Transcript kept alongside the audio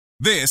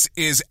This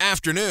is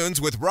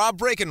Afternoons with Rob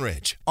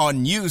Breckenridge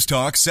on News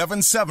Talk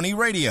 770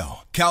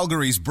 Radio,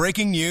 Calgary's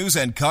breaking news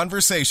and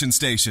conversation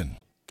station.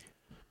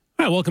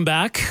 All right, welcome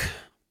back.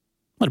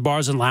 A lot of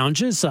bars and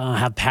lounges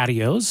have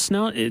patios.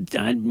 Now,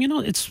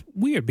 it's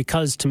weird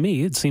because to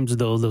me, it seems as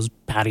though those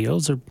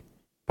patios are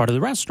part of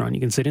the restaurant. You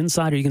can sit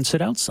inside or you can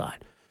sit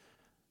outside.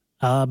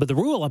 But the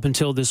rule up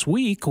until this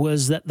week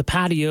was that the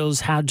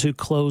patios had to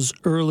close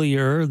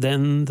earlier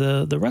than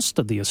the rest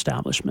of the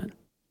establishment.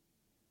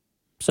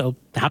 So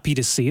happy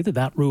to see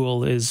that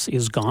rule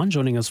is gone.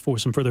 Joining us for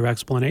some further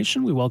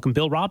explanation, we welcome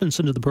Bill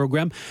Robinson to the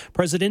program,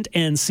 President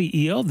and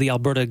CEO of the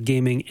Alberta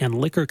Gaming and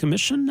Liquor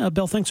Commission.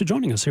 Bill, thanks for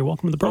joining us here.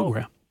 Welcome to the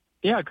program.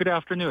 Yeah, good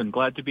afternoon.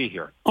 Glad to be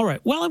here. All right.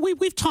 Well,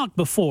 we've talked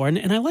before,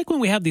 and I like when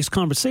we have these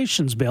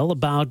conversations, Bill,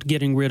 about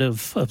getting rid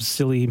of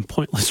silly,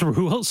 pointless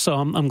rules. So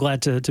I'm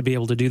glad to be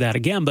able to do that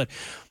again. But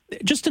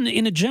just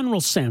in a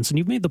general sense, and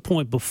you've made the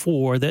point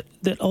before that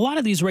a lot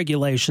of these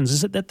regulations,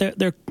 is it that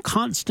they're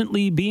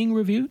constantly being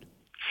reviewed?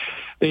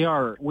 They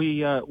are.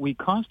 We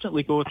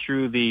constantly go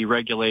through the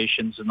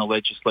regulations and the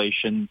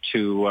legislation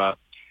to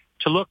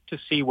look to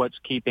see what's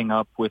keeping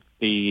up with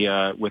the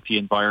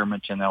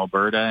environment in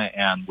Alberta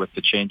and with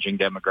the changing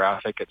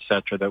demographic, et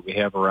cetera, that we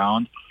have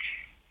around.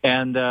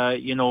 And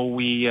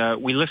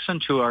we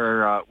listen to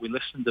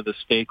the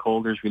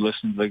stakeholders. We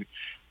listen to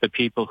the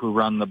people who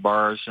run the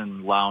bars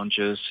and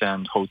lounges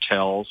and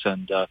hotels,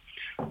 and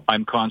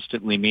I'm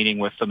constantly meeting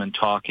with them and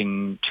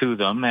talking to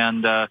them.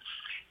 And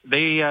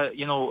they,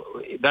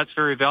 that's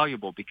very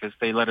valuable because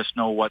they let us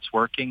know what's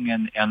working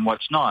and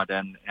what's not.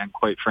 And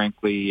quite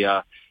frankly,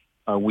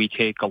 we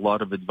take a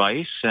lot of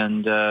advice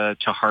and to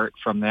heart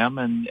from them.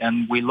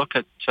 And we look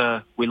at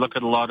a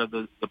lot of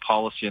the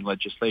policy and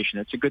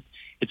legislation.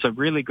 It's a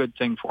really good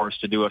thing for us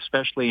to do,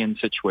 especially in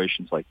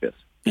situations like this.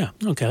 Yeah.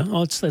 Okay.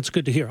 Well, that's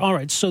good to hear. All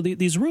right. So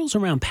these rules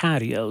around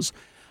patios,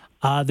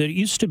 that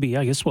used to be,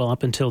 I guess,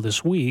 up until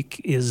this week,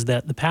 is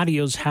that the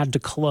patios had to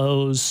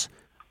close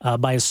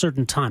by a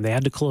certain time. They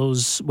had to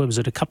close,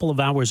 a couple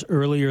of hours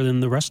earlier than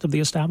the rest of the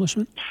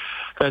establishment?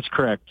 That's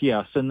correct,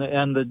 yes. And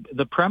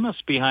the premise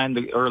behind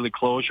the early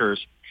closures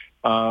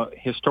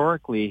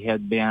historically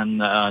had been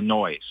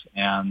noise.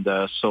 And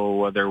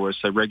so there was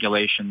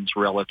regulations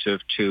relative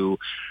to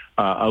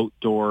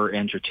outdoor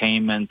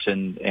entertainment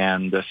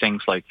and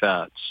things like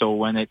that. So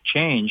when it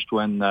changed,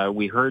 when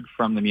we heard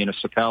from the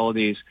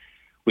municipalities,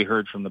 we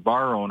heard from the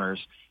bar owners,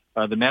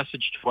 the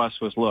message to us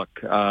was, look,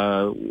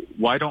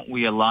 why don't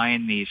we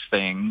align these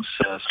things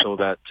so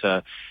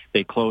that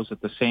they close at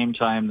the same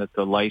time that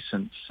the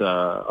license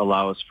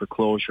allows for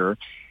closure,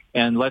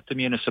 and let the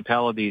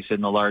municipalities in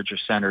the larger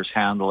centers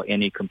handle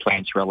any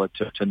complaints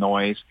relative to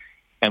noise.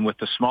 And with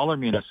the smaller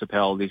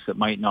municipalities that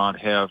might not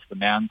have the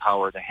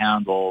manpower to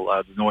handle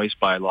the noise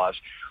bylaws,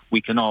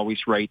 we can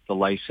always write the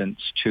license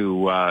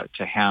to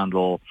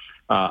handle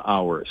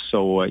ours.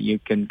 So you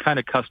can kind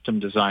of custom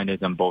design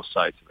it on both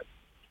sides of it.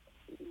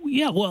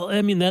 Yeah, well,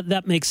 I mean,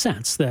 that makes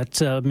sense, that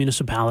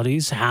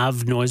municipalities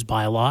have noise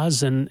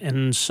bylaws,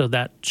 and so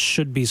that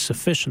should be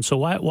sufficient. So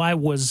why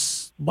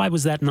was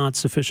that not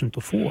sufficient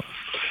before?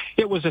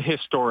 It was a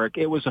historic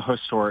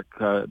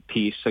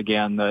piece.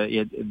 Again,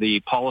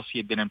 the policy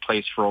had been in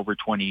place for over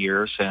 20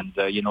 years, and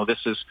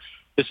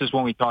this is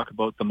when we talk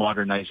about the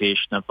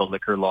modernization of the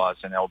liquor laws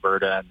in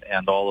Alberta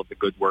and all of the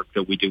good work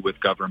that we do with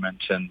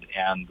government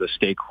and the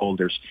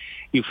stakeholders.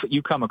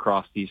 You come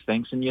across these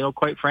things, and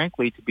quite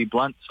frankly, to be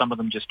blunt, some of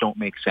them just don't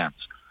make sense.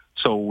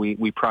 So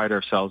we pride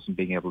ourselves in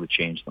being able to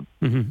change them.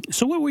 Mm-hmm.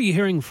 So what were you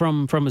hearing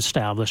from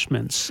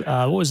establishments?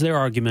 What was their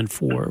argument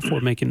for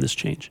making this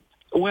change?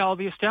 Well,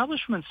 the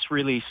establishments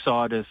really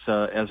saw it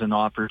as an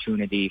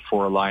opportunity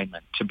for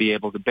alignment, to be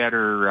able to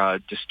better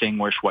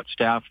distinguish what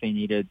staff they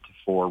needed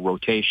for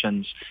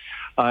rotations.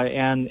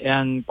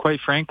 And quite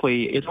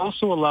frankly, it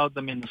also allowed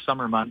them in the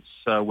summer months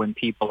when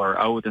people are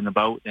out and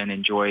about and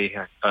enjoy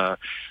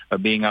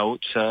being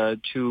out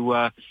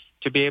to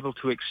be able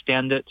to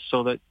extend it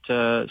so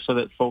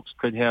that folks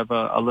could have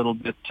a little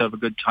bit of a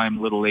good time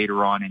a little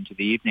later on into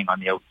the evening on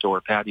the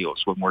outdoor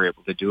patios when we're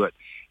able to do it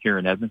here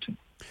in Edmonton.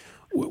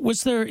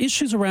 Was there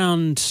issues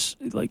around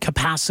like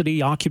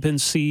capacity,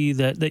 occupancy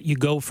that you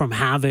go from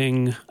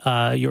having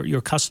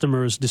your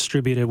customers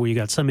distributed where you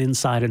got some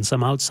inside and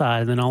some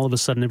outside, and then all of a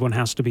sudden everyone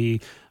has to be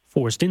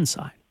forced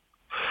inside?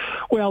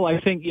 Well, I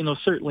think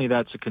certainly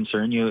that's a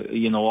concern.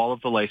 All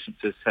of the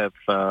licenses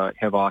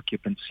have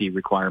occupancy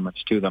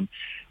requirements to them,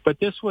 but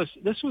this was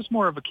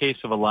more of a case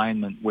of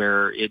alignment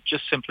where it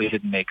just simply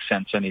didn't make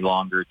sense any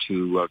longer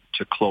to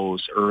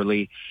close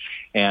early,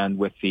 and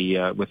with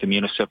the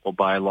municipal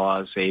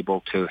bylaws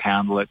able to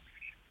handle it,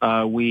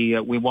 we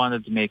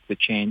wanted to make the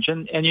change.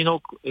 And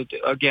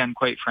again,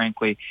 quite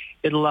frankly,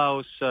 it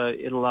allows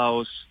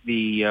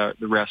the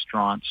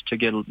restaurants to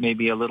get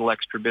maybe a little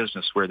extra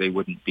business where they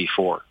wouldn't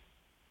before.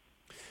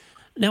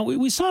 Now,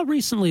 we saw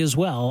recently as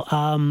well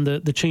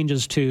the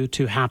changes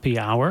to happy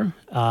hour,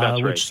 That's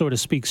right. which sort of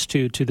speaks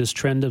to this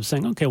trend of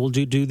saying, okay, well,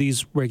 do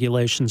these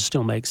regulations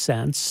still make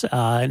sense?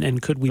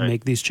 And could we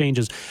make these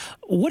changes?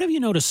 What have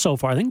you noticed so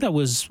far? I think that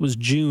was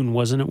June,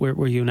 wasn't it,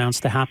 where you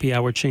announced the happy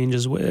hour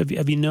changes?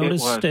 Have you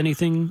noticed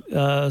anything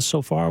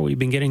so far? Have you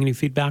been getting any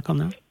feedback on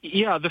that?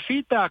 Yeah, the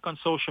feedback on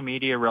social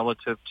media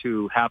relative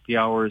to happy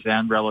hours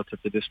and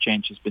relative to this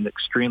change has been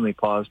extremely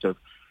positive.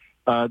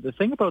 The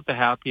thing about the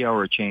happy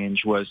hour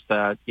change was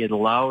that it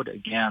allowed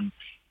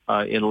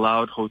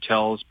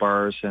hotels,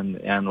 bars,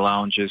 and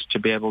lounges to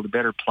be able to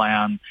better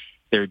plan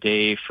their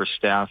day for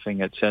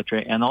staffing, et cetera.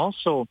 And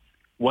also,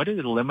 what it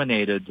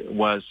eliminated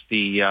was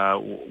the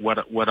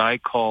what I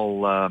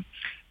call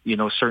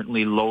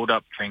certainly load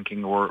up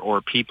drinking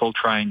or people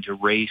trying to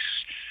race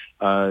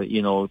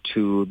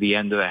to the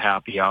end of the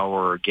happy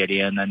hour or get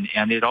in,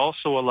 and it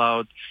also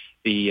allowed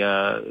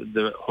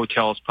the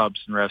hotels,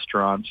 pubs, and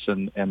restaurants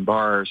and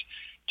bars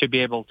to be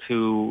able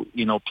to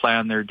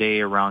plan their day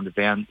around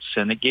events,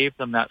 and it gave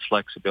them that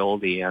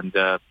flexibility. And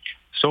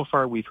so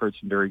far, we've heard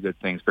some very good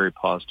things, very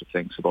positive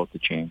things about the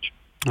change.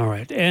 All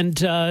right.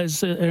 And is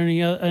there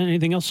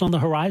anything else on the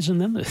horizon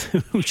then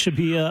that we should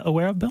be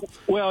aware of, Bill?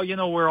 Well,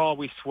 we're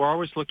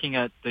always looking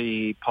at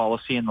the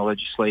policy and the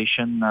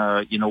legislation.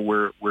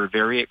 We're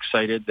very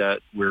excited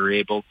that we're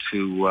able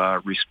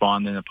to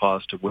respond in a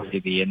positive way to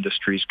the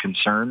industry's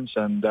concerns,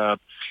 and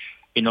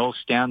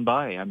stand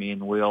by. I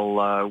mean,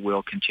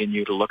 we'll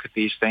continue to look at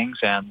these things,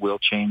 and we'll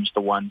change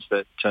the ones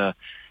that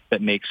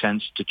make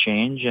sense to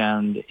change,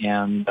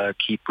 and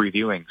keep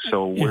reviewing.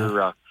 So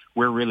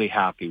we're really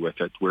happy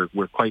with it.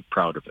 We're quite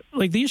proud of it.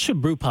 Like the issue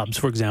of brew pubs,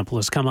 for example,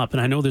 has come up, and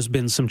I know there's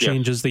been some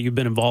changes that you've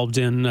been involved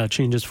in,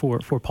 changes for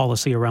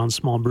policy around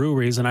small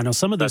breweries, and I know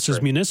some of this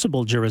is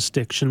municipal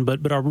jurisdiction,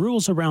 but our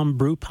rules around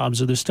brew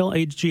pubs, are there still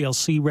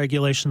HGLC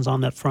regulations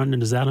on that front,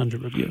 and is that under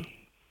review?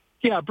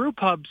 Yeah, brew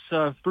pubs,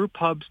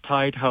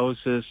 tide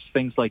houses,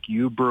 things like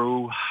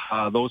U-Brew,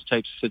 those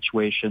types of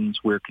situations.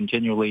 We're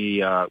continually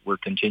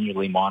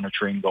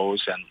monitoring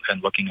those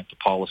and looking at the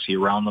policy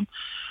around them.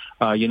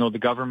 The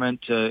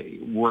government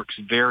works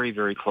very,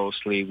 very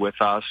closely with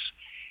us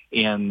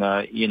in,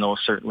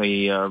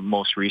 certainly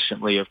most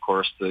recently, of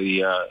course,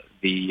 the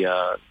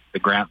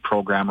grant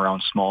program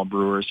around small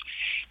brewers.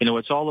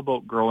 It's all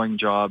about growing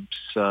jobs,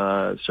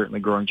 certainly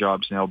growing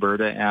jobs in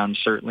Alberta, and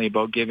certainly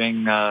about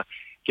giving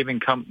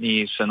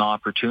companies an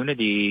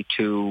opportunity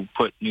to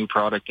put new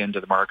product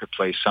into the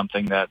marketplace,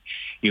 something that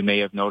you may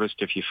have noticed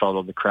if you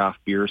follow the craft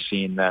beer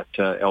scene that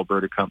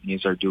Alberta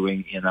companies are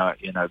doing in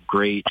a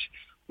great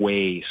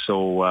way.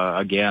 So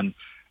again,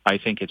 I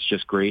think it's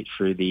just great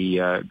for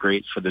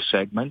the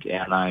segment,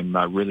 and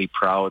I'm really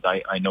proud.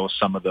 I know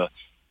some of the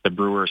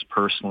brewers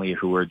personally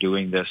who are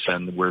doing this,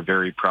 and we're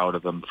very proud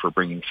of them for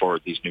bringing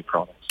forward these new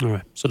products. All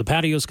right. So the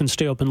patios can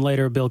stay open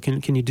later. Bill,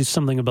 can you do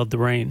something about the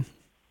rain?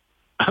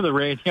 The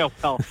rain,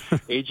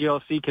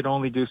 AGLC can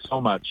only do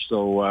so much,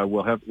 so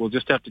we'll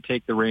just have to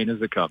take the rain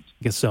as it comes.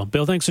 I guess so.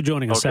 Bill, thanks for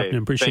joining us this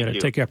afternoon. Appreciate it.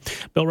 Take care.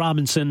 Bill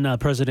Robinson,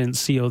 President and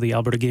CEO of the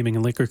Alberta Gaming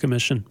and Liquor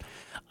Commission.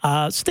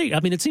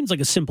 It seems like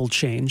a simple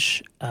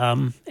change,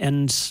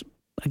 and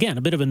again,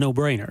 a bit of a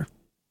no-brainer.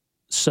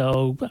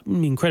 So,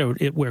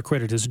 credit where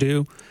credit is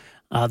due,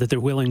 that they're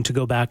willing to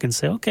go back and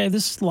say, okay,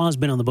 this law has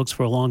been on the books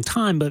for a long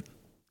time, but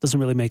doesn't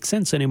really make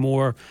sense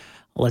anymore.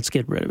 Let's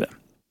get rid of it.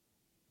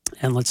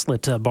 And let's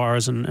let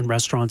bars and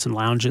restaurants and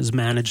lounges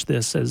manage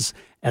this as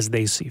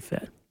they see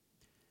fit.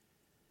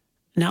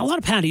 Now, a lot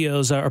of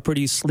patios are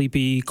pretty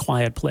sleepy,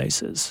 quiet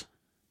places.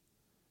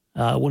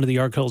 One of the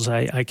articles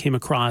I came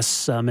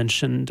across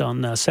mentioned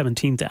on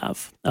 17th Ave,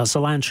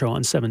 Cilantro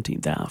on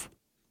 17th Ave,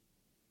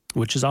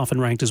 which is often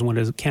ranked as one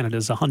of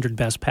Canada's 100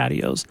 best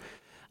patios.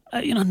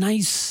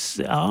 Nice,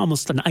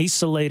 almost an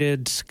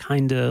isolated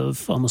kind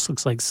of, almost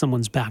looks like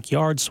someone's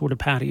backyard sort of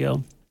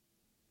patio.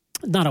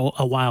 Not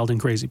a wild and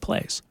crazy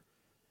place.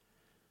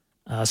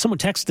 Someone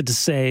texted to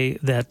say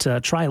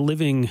that try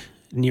living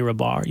near a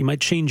bar. You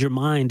might change your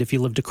mind if you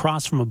lived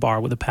across from a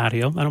bar with a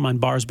patio. I don't mind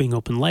bars being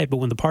open late, but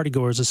when the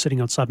partygoers are sitting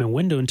outside my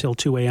window until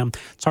 2 a.m.,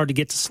 it's hard to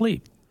get to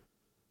sleep.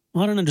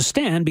 Well, I don't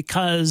understand,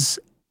 because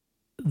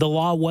the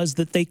law was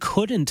that they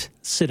couldn't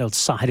sit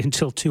outside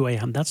until 2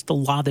 a.m. That's the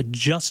law that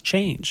just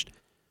changed.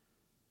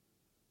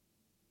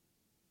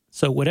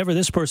 So whatever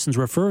this person's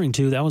referring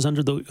to, that was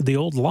under the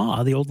old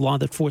law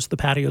that forced the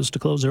patios to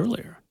close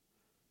earlier.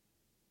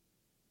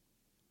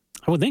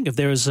 I would think if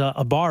there's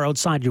a bar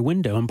outside your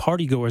window and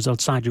partygoers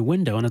outside your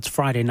window and it's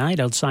Friday night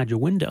outside your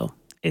window,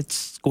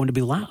 it's going to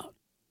be loud.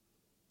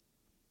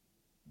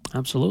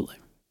 Absolutely.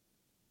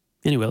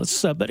 Anyway,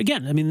 but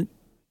again,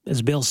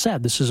 as Bill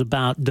said, this is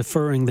about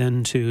deferring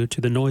then to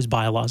the noise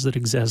bylaws that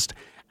exist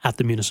at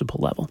the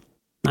municipal level.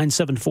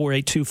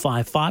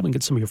 974-8255. We can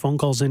get some of your phone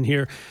calls in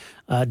here.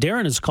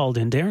 Darren has called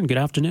in. Darren, good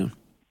afternoon.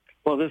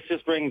 Well, this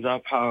just brings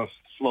up how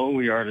slow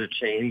we are to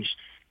change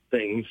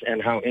things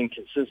and how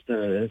inconsistent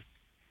it is.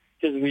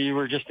 Because we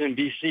were just in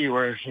BC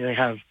where they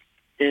have,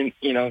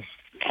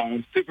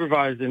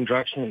 supervised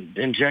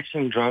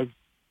injection drug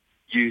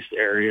use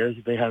areas.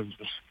 They have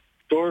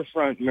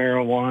storefront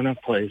marijuana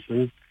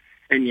places,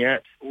 and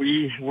yet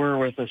we were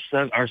with our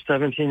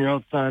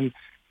 17-year-old son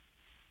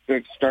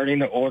starting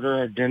to order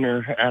our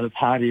dinner at a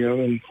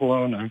patio in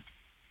Kelowna,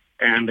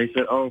 and they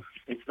said, "Oh,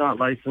 it's not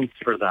licensed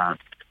for that,"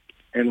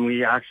 and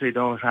we actually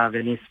don't have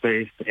any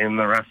space in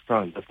the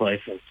restaurant that's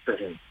licensed for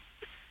him.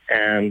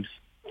 And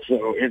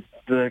so it's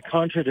the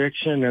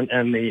contradiction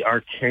and the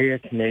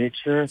archaic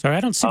nature. Sorry,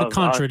 I don't see the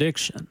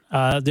contradiction.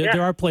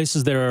 There are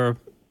places that are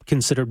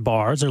considered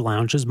bars or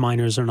lounges.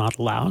 Minors are not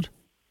allowed,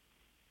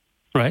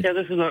 right? Yeah,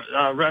 this is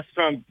a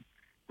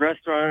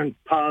restaurant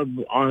pub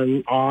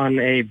on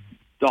a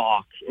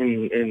dock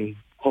in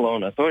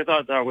Kelowna. So I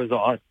thought that was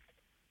odd.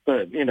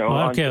 But,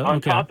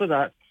 on top of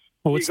that,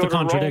 what's you go the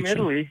contradiction?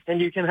 to Rome, Italy, and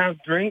you can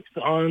have drinks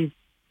in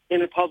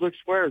a public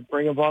square.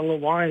 Bring a bottle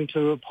of wine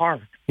to a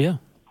park. Yeah.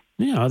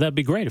 Yeah, that'd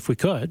be great if we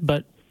could.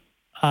 But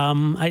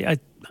I'm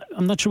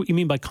not sure what you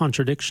mean by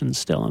contradiction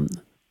still.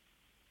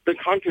 The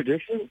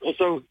contradiction?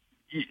 So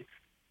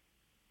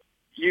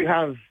you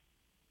have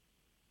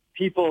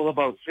people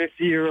about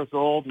 50 years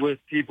old with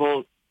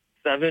people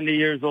 70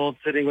 years old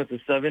sitting with a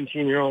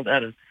 17-year-old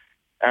at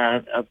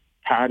a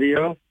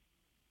patio,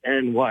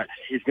 and what?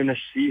 He's going to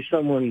see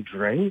someone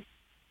drink?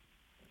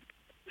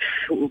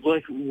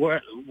 Like,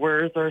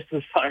 where's our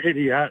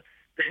society at?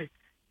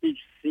 He's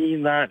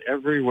seen that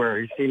everywhere.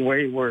 He's seen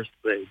way worse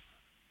things.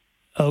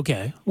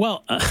 Okay.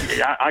 Well, if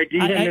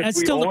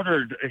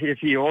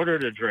he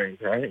ordered a drink,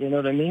 right? You know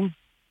what I mean?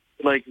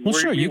 Like, well,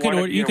 sure. You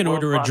can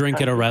order a drink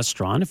at a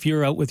restaurant. If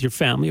you're out with your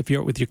family, if you're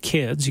out with your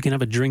kids, you can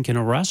have a drink in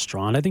a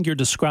restaurant. I think you're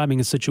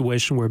describing a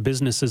situation where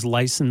business is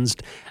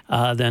licensed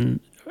then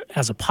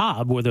as a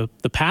pub, where the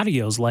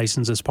patio's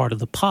licensed as part of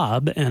the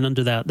pub, and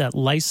under that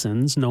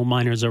license, no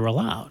minors are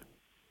allowed.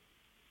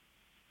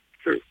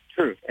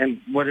 True. And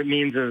what it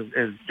means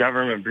is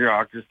government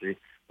bureaucracy.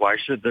 Why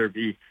should there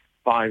be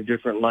 5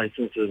 different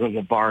licenses in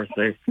the bar?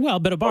 Say, well,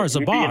 but a bar is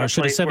a bar.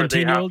 Should a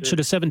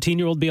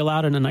 17-year-old be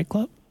allowed in a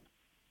nightclub?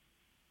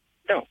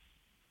 No.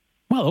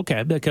 Well,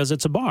 okay, because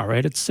it's a bar,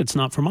 right? It's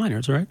not for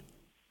minors, right?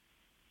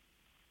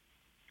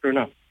 True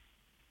enough.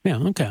 Yeah,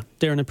 okay.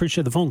 Darren, I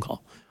appreciate the phone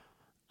call.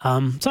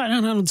 So I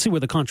don't see where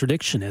the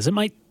contradiction is. It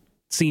might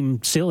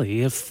seem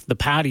silly if the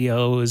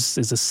patio is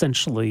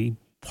essentially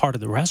part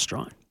of the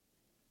restaurant.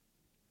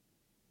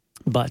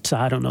 But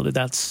I don't know that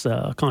that's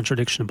a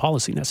contradiction in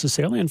policy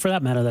necessarily. And for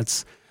that matter,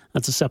 that's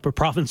a separate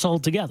province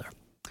altogether.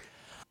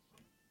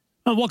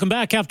 Welcome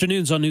back.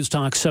 Afternoons on News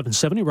Talk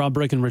 770. Rob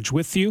Breckenridge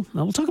with you.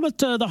 We'll talk about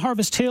the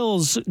Harvest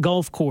Hills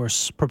Golf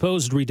Course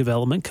proposed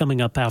redevelopment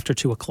coming up after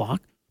 2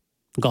 o'clock.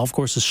 The golf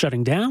course is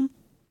shutting down.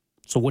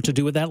 So what to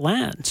do with that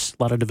land?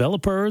 A lot of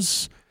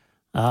developers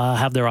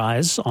have their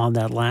eyes on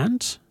that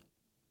land.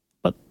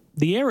 But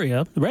the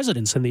area, the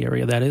residents in the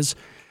area, that is,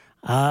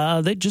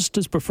 they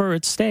just prefer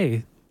it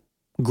stay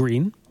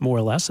green, more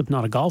or less, if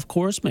not a golf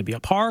course, maybe a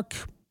park,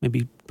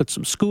 maybe put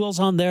some schools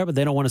on there, but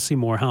they don't want to see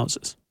more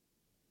houses.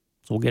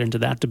 So we'll get into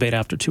that debate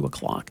after 2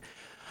 o'clock.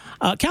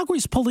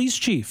 Calgary's police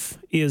chief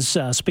is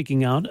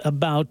speaking out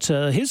about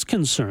his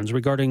concerns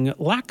regarding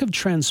lack of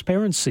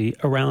transparency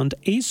around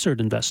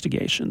ASIRT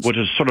investigations. Which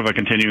is sort of a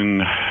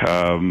continuing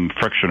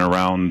friction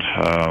around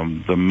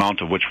the amount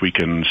of which we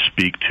can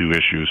speak to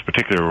issues,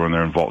 particularly when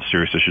they're involved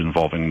serious issues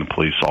involving the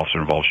police officer,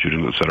 involved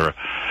shootings, et cetera,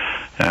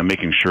 and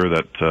making sure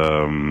that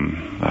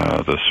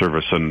the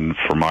service, and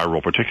for my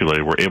role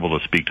particularly, we're able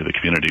to speak to the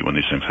community when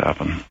these things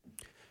happen.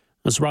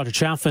 This is Roger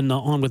Chaffin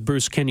on with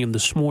Bruce Kenyon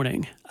this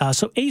morning.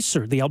 So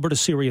ASIRT, the Alberta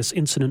Serious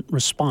Incident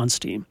Response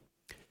Team,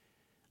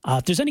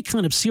 if there's any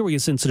kind of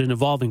serious incident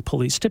involving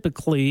police,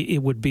 typically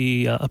it would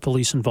be a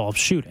police-involved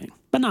shooting,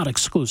 but not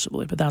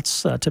exclusively, but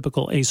that's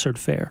typical ASIRT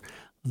fare.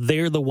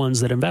 They're the ones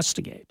that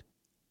investigate.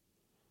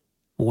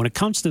 When it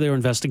comes to their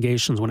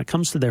investigations, when it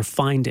comes to their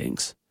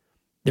findings,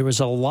 there is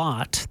a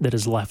lot that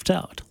is left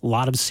out, a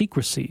lot of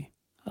secrecy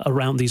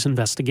around these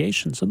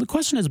investigations. And the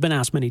question has been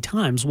asked many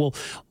times, well,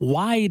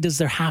 why does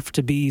there have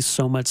to be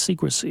so much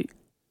secrecy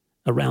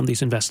around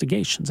these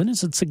investigations? And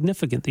is it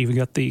significant that you've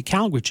got the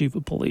Calgary Chief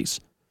of Police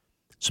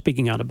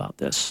speaking out about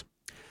this?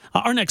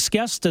 Our next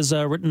guest has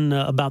written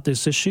about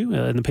this issue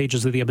in the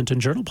pages of the Edmonton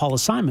Journal. Paula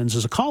Simons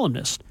is a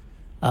columnist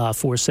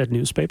for said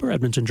newspaper,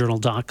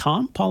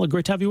 edmontonjournal.com. Paula,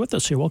 great to have you with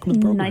us here. Welcome to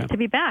the program. Nice to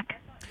be back.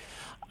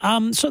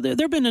 So there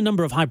have been a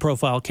number of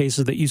high-profile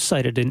cases that you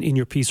cited in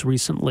your piece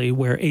recently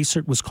where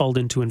ASIRT was called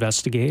in to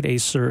investigate.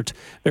 ASIRT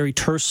very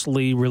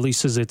tersely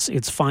releases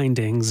its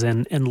findings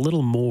and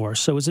little more.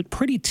 So is it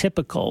pretty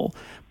typical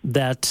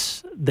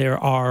that there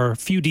are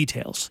few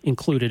details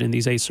included in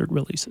these ASIRT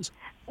releases?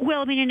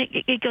 Well, I mean,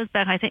 it goes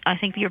back. I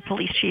think your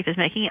police chief is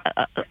making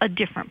a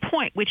different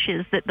point, which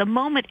is that the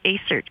moment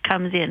ASIRT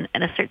comes in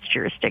and asserts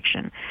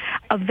jurisdiction,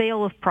 a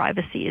veil of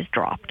privacy is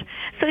dropped.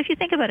 So if you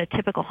think about a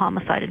typical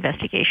homicide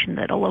investigation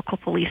that a local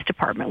police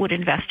department would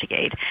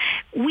investigate,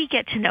 we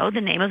get to know the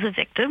name of the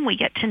victim. We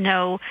get to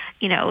know,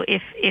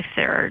 if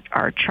there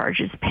are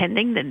charges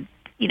pending, then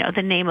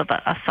the name of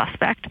a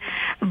suspect,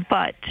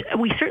 but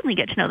we certainly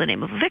get to know the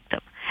name of a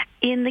victim.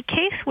 In the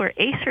case where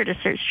ASERT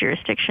asserts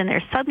jurisdiction,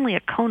 there's suddenly a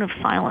cone of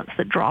silence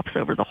that drops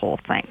over the whole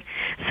thing,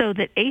 so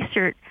that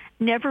ASERT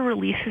never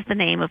releases the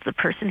name of the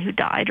person who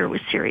died or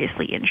was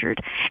seriously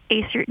injured.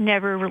 ASERT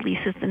never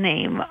releases the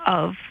name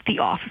of the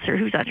officer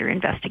who's under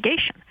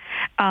investigation.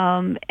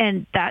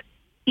 And that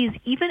is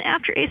even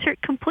after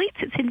ASERT completes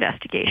its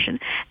investigation,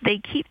 they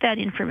keep that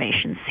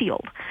information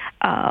sealed.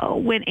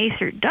 When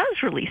ASERT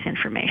does release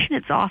information,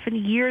 it's often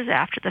years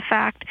after the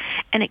fact,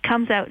 and it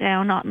comes out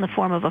now not in the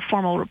form of a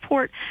formal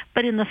report,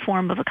 but in the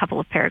form of a couple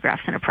of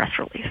paragraphs in a press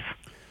release.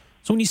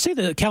 So when you say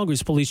that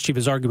Calgary's police chief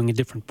is arguing a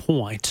different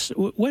point,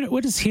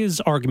 what does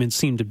his argument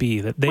seem to be?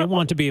 That they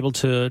want to be able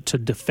to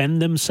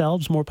defend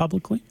themselves more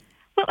publicly?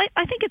 Well,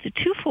 I think it's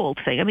a twofold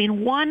thing. I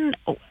mean,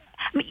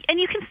 and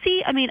you can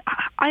see,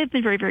 I have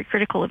been very, very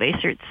critical of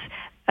ASERT's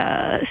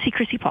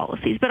secrecy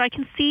policies, but I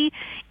can see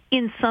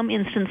in some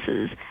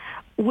instances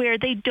where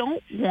they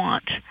don't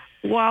want,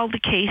 while the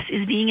case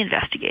is being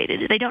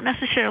investigated, they don't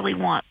necessarily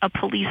want a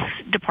police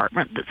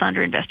department that's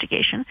under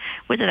investigation,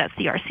 whether that's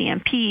the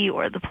RCMP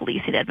or the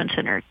police in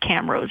Edmonton or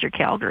Camrose or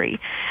Calgary,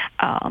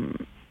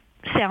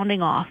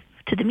 sounding off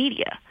to the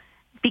media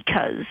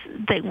because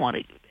they want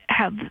to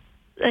have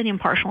an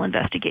impartial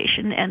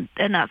investigation, and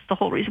that's the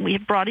whole reason we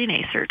have brought in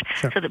ASERT,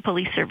 so that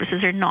police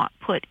services are not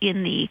put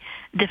in the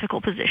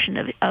difficult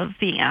position of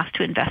being asked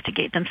to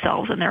investigate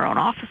themselves and their own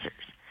officers.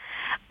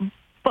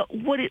 But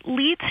what it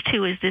leads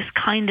to is this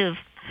kind of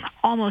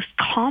almost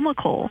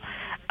comical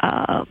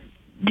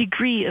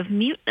degree of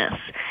muteness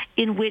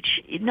in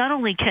which not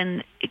only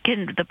can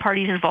the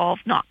parties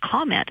involved not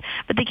comment,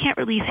 but they can't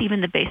release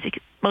even the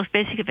most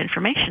basic of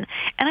information.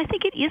 And I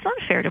think it is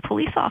unfair to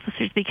police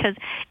officers because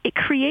it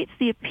creates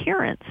the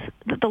appearance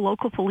that the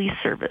local police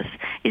service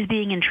is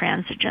being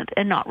intransigent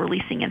and not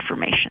releasing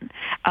information.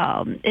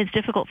 It's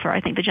difficult for,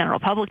 I think, the general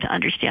public to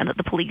understand that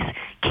the police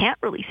can't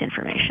release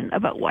information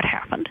about what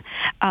happened.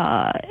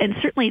 And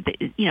certainly,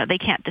 they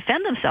can't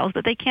defend themselves,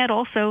 but they can't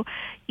also,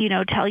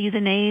 tell you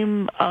the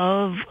name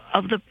of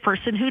the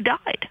person who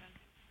died.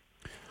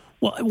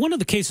 Well, one of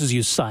the cases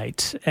you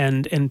cite,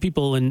 and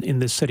people in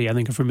this city, I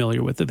think, are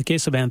familiar with it, the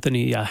case of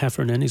Anthony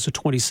Heffernan. He's a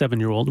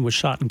 27-year-old and was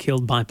shot and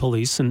killed by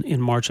police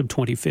in March of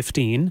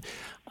 2015.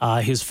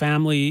 His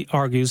family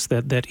argues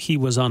that he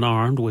was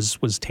unarmed, was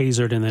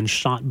tasered and then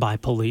shot by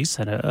police,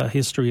 had a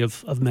history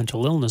of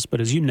mental illness.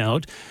 But as you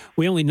note,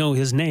 we only know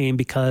his name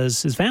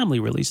because his family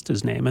released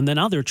his name. And then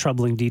other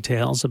troubling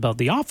details about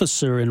the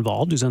officer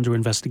involved who's under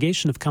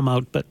investigation have come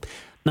out, but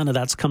none of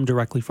that's come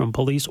directly from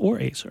police or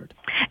ASERT.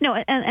 No,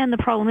 and the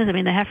problem is,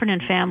 the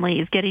Heffernan family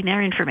is getting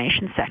their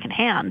information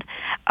secondhand,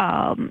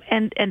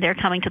 and they're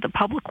coming to the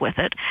public with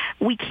it.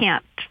 We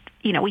can't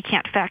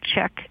fact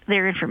check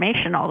their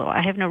information, although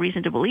I have no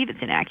reason to believe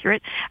it's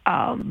inaccurate.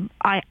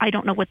 I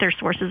don't know what their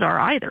sources are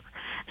either.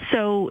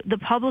 So the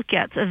public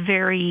gets a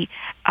very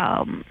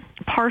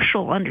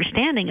partial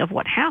understanding of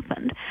what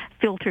happened,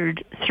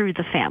 filtered through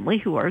the family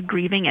who are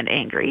grieving and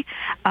angry.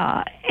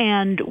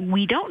 And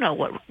we don't know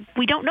what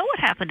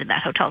happened in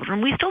that hotel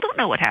room. We still don't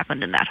know what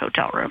happened in that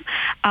hotel room.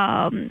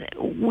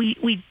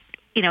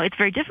 It's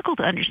very difficult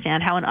to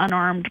understand how an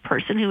unarmed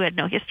person who had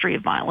no history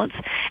of violence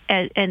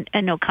and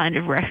no kind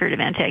of record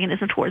of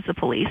antagonism towards the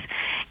police,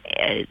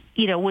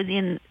 was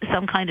in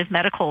some kind of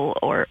medical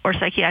or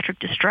psychiatric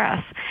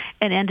distress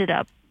and ended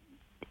up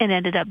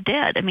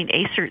dead.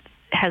 ASERT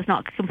has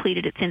not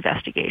completed its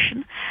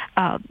investigation.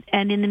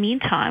 And in the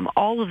meantime,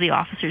 all of the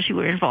officers who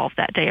were involved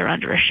that day are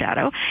under a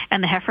shadow,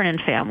 and the Heffernan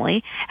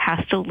family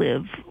has to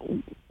live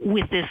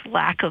with this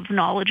lack of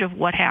knowledge of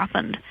what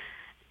happened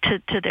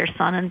to their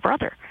son and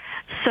brother.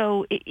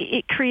 So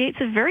it creates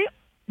a very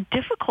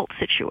difficult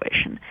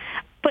situation.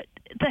 But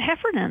the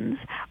Heffernans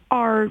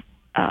are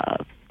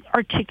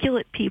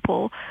articulate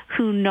people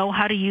who know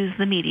how to use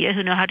the media,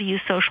 who know how to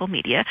use social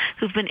media,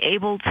 who've been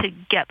able to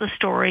get the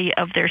story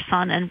of their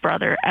son and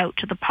brother out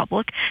to the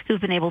public,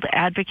 who've been able to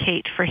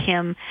advocate for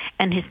him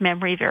and his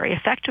memory very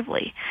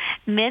effectively.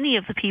 Many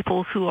of the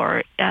people who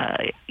are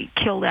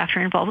killed after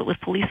involvement with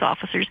police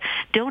officers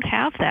don't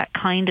have that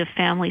kind of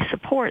family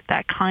support,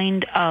 that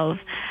kind of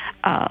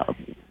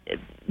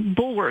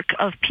bulwark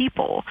of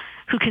people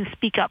who can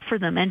speak up for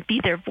them and be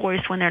their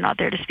voice when they're not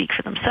there to speak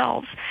for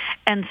themselves.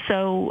 And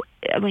so,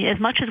 as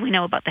much as we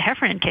know about the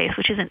Heffernan case,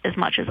 which isn't as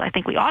much as I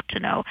think we ought to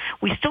know,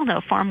 we still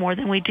know far more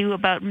than we do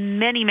about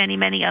many, many,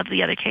 many of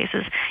the other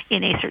cases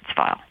in ASERT's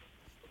file.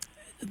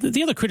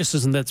 The other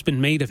criticism that's been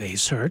made of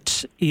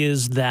ASERT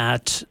is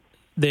that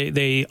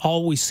they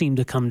always seem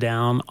to come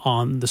down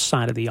on the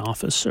side of the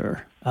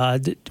officer.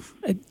 Did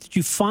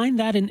you find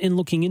that in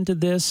looking into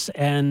this,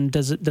 and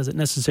does it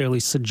necessarily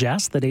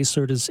suggest that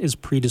ASERT is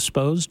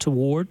predisposed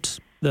towards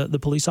the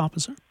police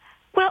officer?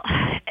 Well,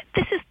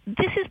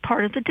 this is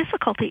part of the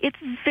difficulty. It's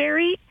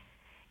very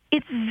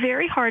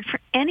hard for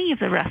any of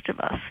the rest of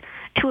us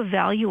to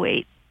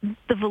evaluate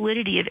the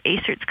validity of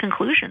ACERT's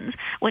conclusions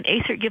when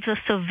ACERT gives us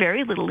so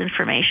very little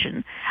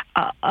information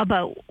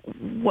about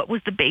what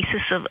was the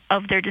basis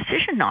of their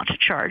decision not to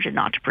charge and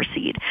not to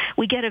proceed.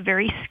 We get a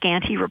very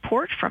scanty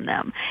report from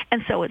them,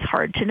 and so it's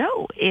hard to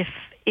know if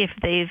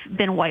they've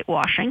been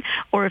whitewashing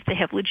or if they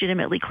have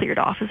legitimately cleared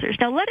officers.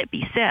 Now, let it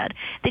be said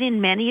that in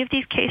many of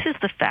these cases,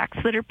 the facts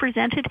that are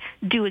presented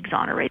do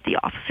exonerate the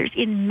officers.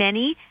 In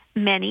many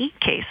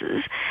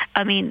cases.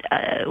 I mean,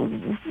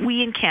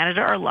 we in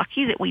Canada are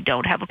lucky that we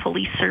don't have a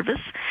police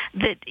service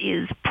that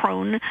is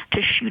prone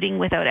to shooting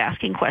without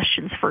asking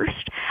questions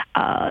first.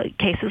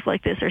 Cases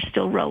like this are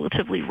still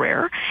relatively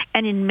rare,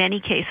 and in many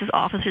cases,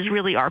 officers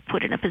really are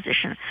put in a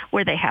position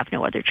where they have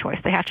no other choice.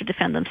 They have to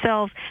defend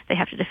themselves. They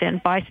have to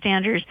defend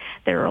bystanders.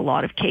 There are a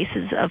lot of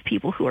cases of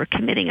people who are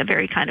committing a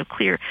very kind of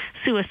clear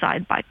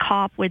suicide by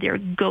cop, where they're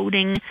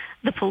goading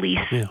the police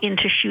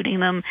into shooting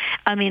them.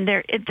 I mean,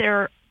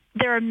 there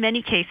are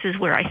many cases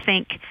where I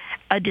think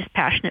a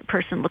dispassionate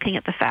person looking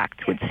at the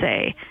facts would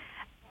say,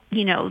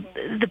 you know,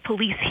 the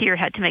police here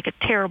had to make a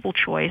terrible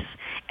choice,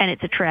 and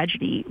it's a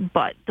tragedy,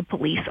 but the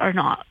police are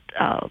not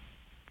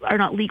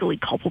legally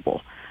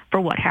culpable for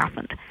what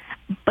happened.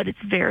 But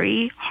it's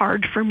very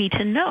hard for me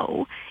to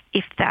know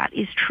if that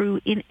is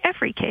true in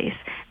every case,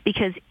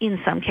 because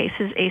in some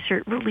cases,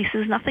 ACERT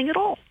releases nothing at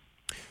all.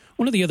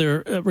 One of the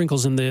other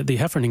wrinkles in the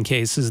Heffernan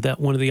case is that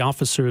one of the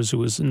officers who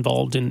was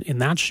involved in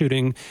that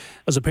shooting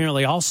was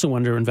apparently also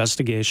under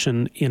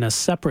investigation in a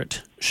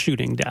separate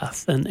shooting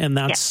death, and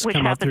that's which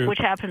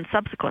happened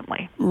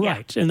subsequently.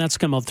 Right, and that's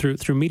come out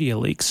through media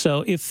leaks.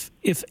 So if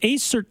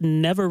ACERT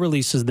never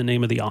releases the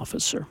name of the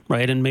officer,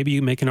 right, and maybe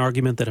you make an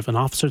argument that if an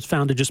officer is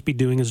found to just be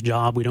doing his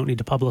job, we don't need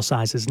to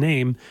publicize his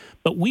name,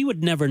 but we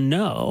would never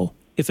know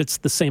if it's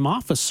the same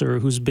officer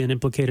who's been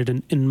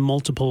implicated in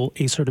multiple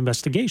ACERT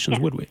investigations,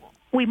 would we?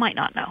 We might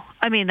not know.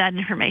 I mean, that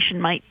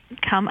information might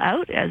come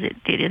out as it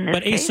did in this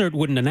case. But ACERT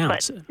wouldn't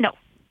announce it. No.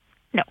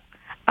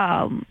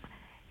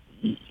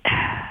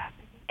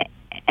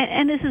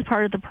 And this is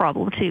part of the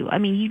problem, too. I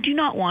mean, you do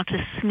not want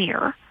to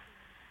smear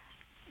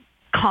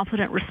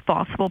competent,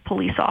 responsible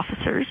police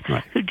officers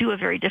who do a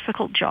very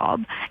difficult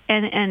job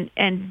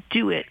and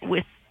do it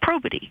with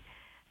probity.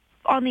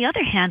 On the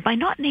other hand, by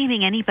not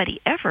naming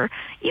anybody ever,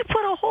 you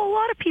put a whole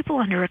lot of people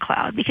under a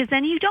cloud, because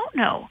then you don't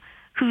know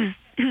who's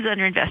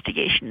under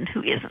investigation and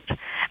who isn't.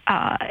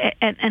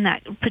 And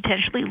that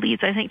potentially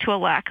leads, I think, to a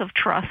lack of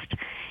trust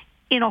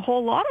in a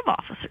whole lot of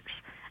officers.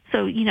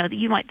 So, you know,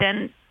 you might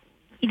then,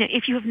 you know,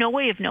 if you have no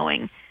way of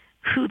knowing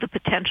who the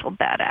potential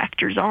bad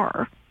actors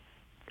are,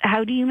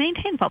 how do you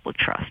maintain public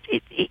trust?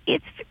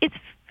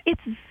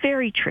 It's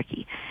very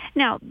tricky.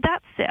 Now,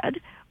 that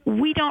said,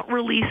 we don't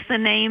release the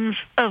names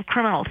of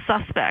criminal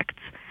suspects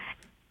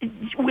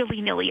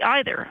willy-nilly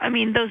either. I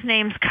mean, those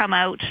names come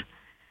out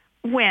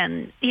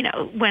when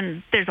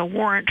there's a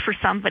warrant for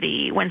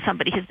somebody, when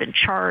somebody has been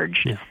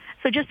charged. Yeah.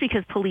 So just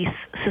because police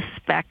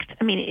suspect,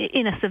 I mean,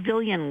 in a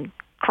civilian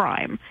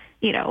crime,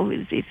 you know,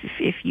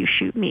 if you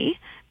shoot me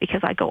because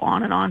I go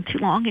on and on too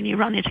long and you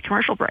run into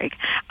commercial break,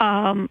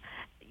 and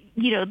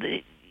you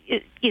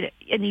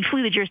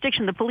flee the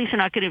jurisdiction, the police are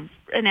not going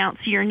to announce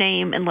your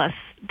name unless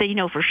they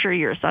know for sure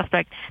you're a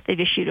suspect. They've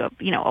issued a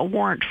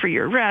warrant for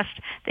your arrest.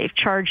 They've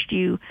charged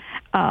you.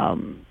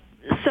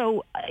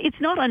 So it's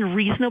not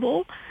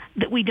unreasonable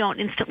that we don't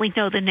instantly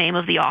know the name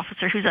of the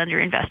officer who's under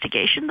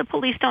investigation. The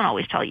police don't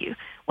always tell you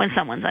when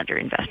someone's under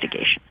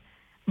investigation.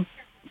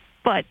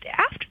 But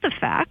after the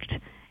fact,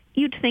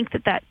 you'd think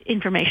that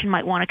information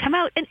might want to come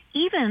out. And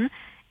even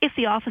if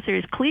the officer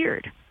is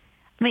cleared,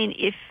 I mean,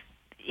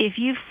 if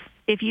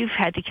you've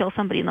had to kill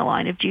somebody in the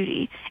line of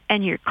duty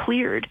and you're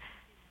cleared,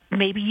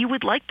 maybe you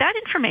would like that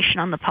information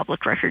on the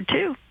public record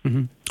too.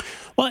 Mm-hmm.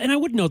 Well, and I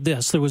would note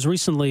this. There was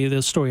recently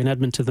this story in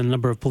Edmonton that a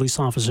number of police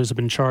officers have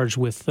been charged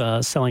with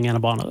selling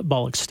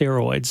anabolic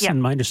steroids. Yep.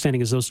 And my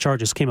understanding is those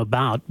charges came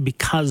about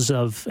because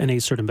of an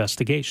ACERT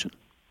investigation,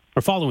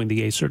 or following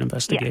the ACERT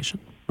investigation,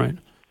 right?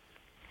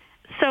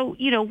 So,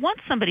 you know, once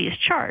somebody is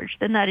charged,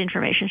 then that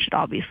information should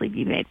obviously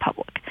be made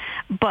public.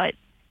 But,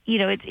 you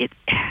know,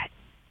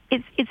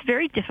 it's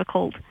very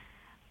difficult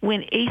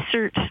when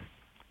ACERT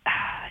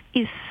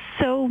is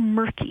so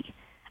murky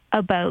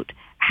about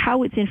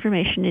how its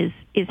information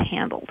is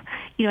handled.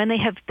 You know, and they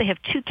have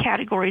two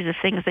categories of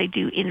things. They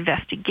do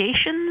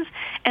investigations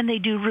and they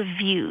do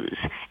reviews.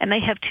 And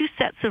they have two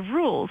sets of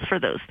rules for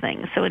those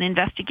things. So an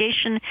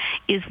investigation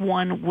is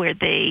one where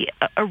they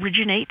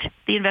originate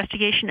the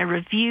investigation. A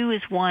review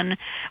is one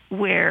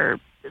where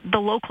the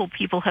local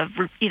people have,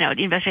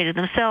 investigated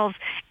themselves,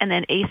 and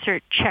then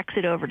ACERT checks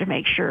it over to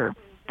make sure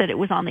that it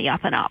was on the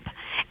up and up.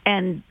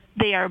 And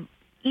they are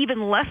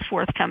even less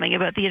forthcoming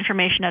about the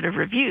information out of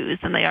reviews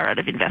than they are out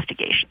of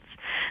investigations.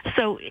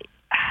 So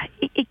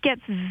it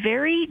gets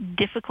very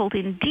difficult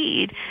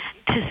indeed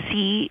to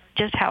see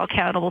just how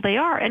accountable they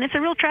are. And it's a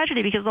real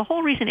tragedy, because the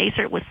whole reason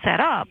ACERT was set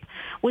up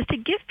was to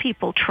give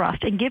people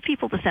trust and give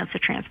people the sense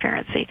of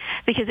transparency,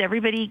 because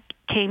everybody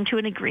came to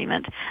an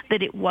agreement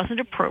that it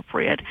wasn't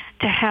appropriate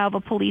to have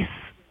a police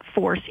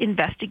force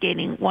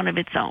investigating one of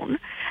its own,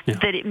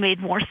 that it made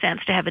more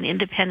sense to have an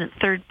independent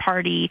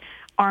third-party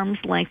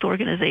arm's-length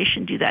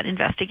organization do that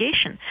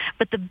investigation.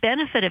 But the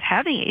benefit of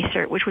having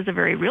ACERT, which was a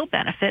very real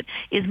benefit,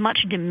 is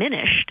much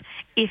diminished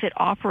if it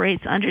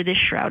operates under this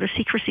shroud of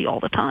secrecy all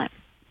the time.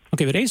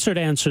 Okay, but ACERT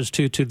answers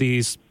to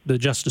the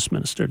Justice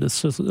Minister, the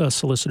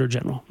Solicitor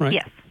General, right?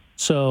 Yes.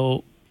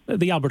 So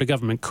the Alberta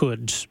government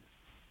could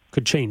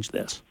change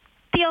this.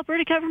 The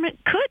Alberta government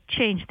could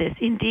change this,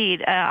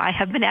 indeed. I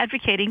have been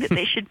advocating that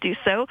they should do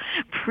so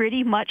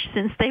pretty much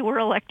since they were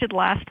elected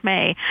last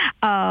May.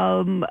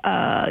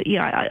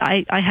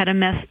 I had a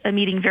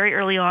meeting very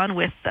early on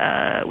with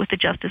the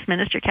Justice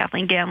Minister,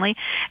 Kathleen Ganley,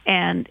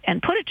 and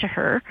put it to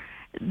her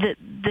that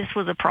this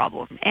was a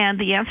problem. And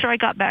the answer I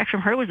got back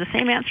from her was the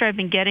same answer I've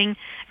been getting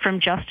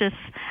from Justice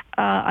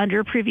under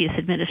a previous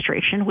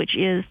administration, which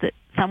is that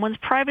someone's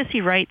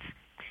privacy rights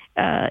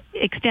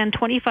extend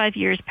 25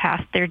 years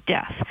past their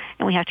death,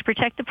 and we have to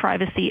protect the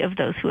privacy of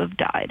those who have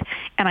died.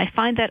 And I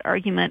find that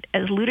argument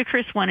as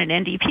ludicrous when an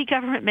NDP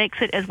government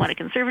makes it as when a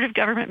Conservative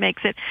government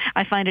makes it.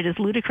 I find it as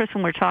ludicrous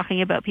when we're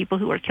talking about people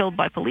who are killed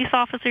by police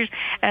officers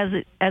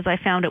as I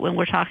found it when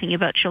we're talking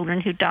about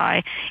children who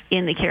die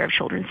in the care of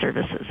children's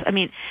services. I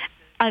mean,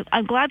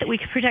 I'm glad that we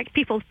can protect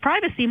people's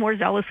privacy more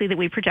zealously than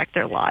we protect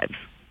their lives.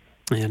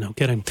 Yeah, no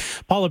kidding.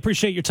 Paul,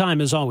 appreciate your time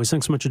as always.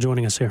 Thanks so much for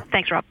joining us here.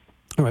 Thanks, Rob.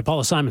 All right,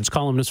 Paula Simons,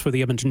 columnist for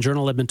the Edmonton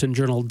Journal,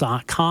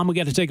 edmontonjournal.com. We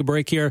got to take a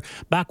break here.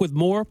 Back with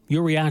more,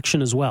 your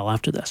reaction as well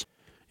after this.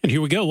 And here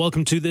we go.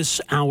 Welcome to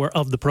this hour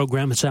of the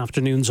program. It's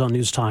afternoons on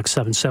News Talk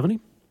 770.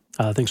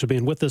 Thanks for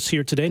being with us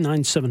here today,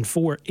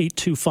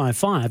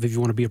 974-8255. If you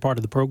want to be a part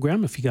of the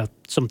program, if you got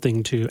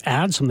something to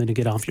add, something to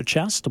get off your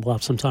chest, we'll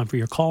have some time for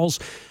your calls.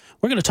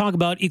 We're going to talk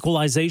about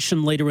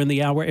equalization later in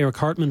the hour. Eric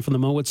Hartman from the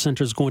Mowat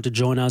Center is going to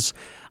join us.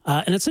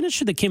 And it's an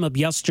issue that came up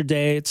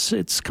yesterday.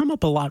 It's come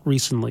up a lot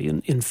recently,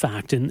 in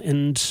fact,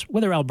 and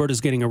whether Alberta's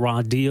getting a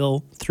raw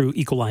deal through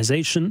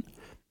equalization,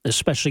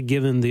 especially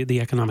given the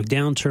economic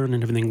downturn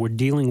and everything we're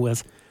dealing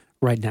with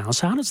right now.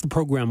 So how does the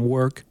program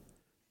work,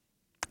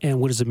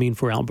 and what does it mean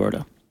for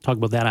Alberta? Talk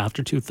about that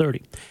after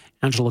 2:30.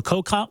 Angela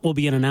Kokott will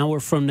be in an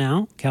hour from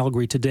now,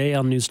 Calgary Today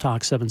on News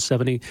Talk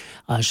 770.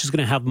 She's going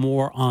to have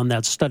more on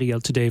that study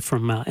out today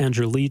from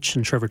Andrew Leach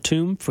and Trevor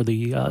Tombe for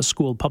the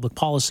School of Public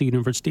Policy,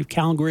 University of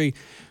Calgary,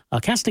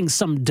 casting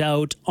some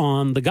doubt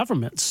on the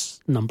government's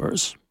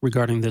numbers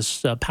regarding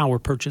this power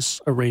purchase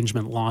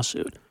arrangement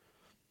lawsuit.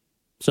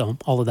 So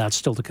all of that's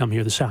still to come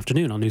here this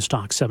afternoon on News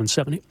Talk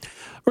 770.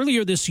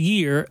 Earlier this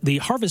year, the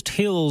Harvest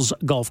Hills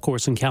Golf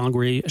Course in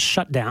Calgary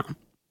shut down.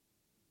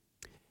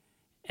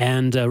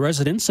 And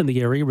residents in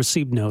the area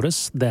received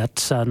notice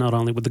that not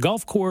only would the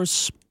golf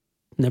course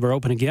never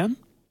open again,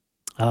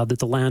 that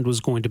the land was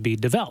going to be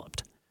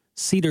developed.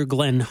 Cedar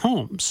Glen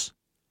Homes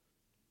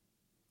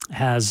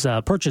has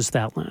purchased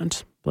that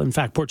land. Well, in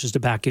fact, purchased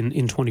it back in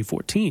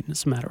 2014,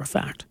 as a matter of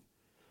fact.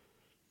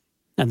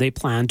 And they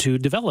plan to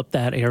develop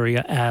that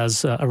area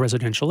as a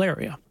residential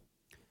area.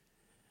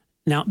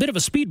 Now, a bit of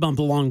a speed bump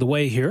along the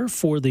way here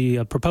for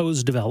the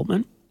proposed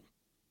development.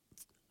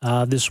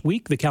 This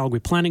week, the Calgary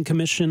Planning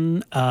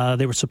Commission,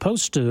 they were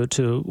supposed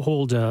to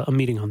hold a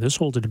meeting on this,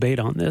 hold a debate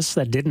on this.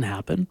 That didn't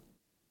happen.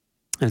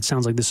 And it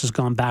sounds like this has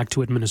gone back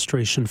to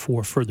administration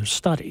for further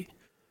study.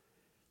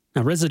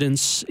 Now,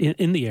 residents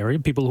in the area,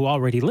 people who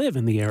already live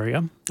in the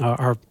area,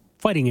 are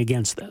fighting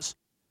against this.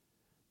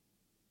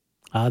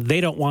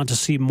 They don't want to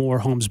see more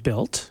homes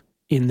built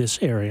in this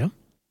area.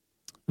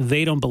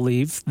 They don't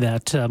believe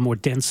that more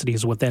density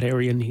is what that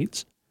area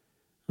needs.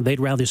 They'd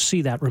rather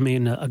see that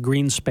remain a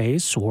green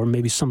space, or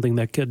maybe something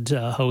that could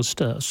host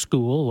a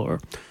school or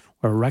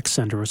a rec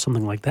center or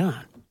something like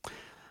that.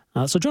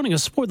 So joining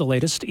us for the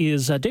latest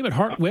is David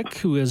Hartwick,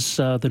 who is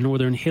the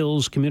Northern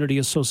Hills Community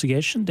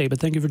Association. David,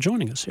 thank you for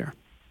joining us here.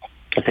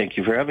 Thank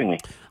you for having me.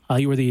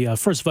 You were the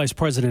first vice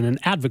president and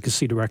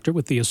advocacy director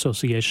with the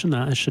association,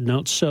 I should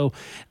note. So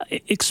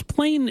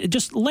explain,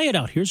 just lay it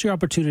out. Here's your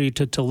opportunity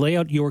to lay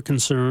out your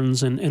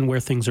concerns and where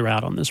things are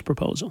at on this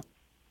proposal.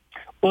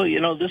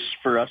 Well, this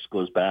for us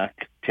goes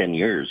back 10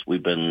 years.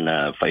 We've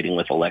been fighting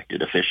with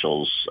elected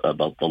officials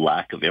about the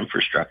lack of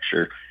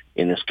infrastructure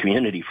in this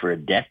community for a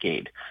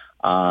decade.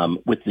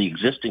 With the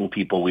existing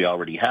people we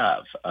already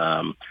have,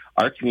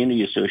 our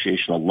community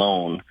association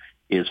alone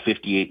is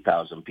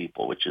 58,000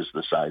 people, which is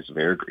the size of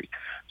Airdrie.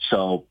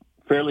 So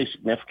fairly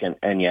significant,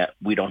 and yet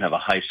we don't have a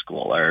high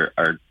school.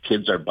 Our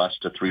kids are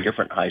bused to 3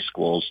 different high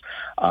schools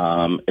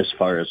as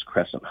far as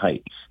Crescent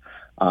Heights.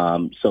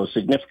 So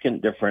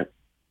significant different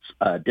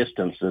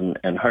distance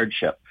and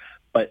hardship.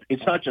 But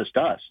it's not just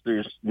us.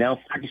 There's now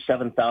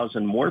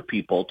 37,000 more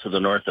people to the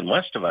north and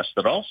west of us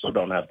that also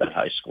don't have that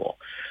high school.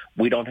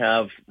 We don't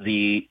have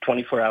the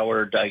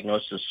 24-hour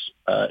diagnosis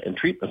and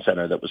treatment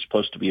center that was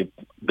supposed to be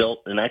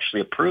built and actually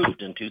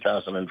approved in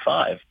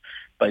 2005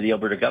 by the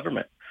Alberta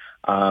government.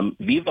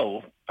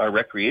 Vivo, our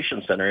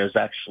recreation center, is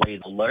actually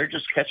the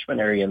largest catchment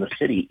area in the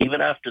city,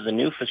 even after the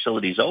new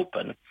facilities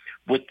open,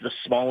 with the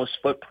smallest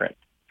footprint.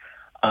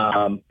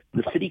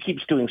 The city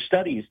keeps doing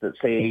studies that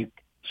say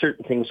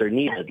certain things are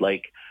needed,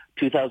 like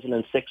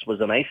 2006 was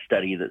an ICE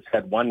study that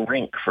said one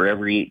rink for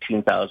every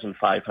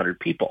 18,500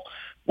 people.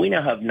 We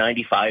now have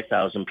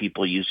 95,000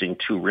 people using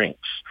 2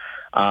 rinks.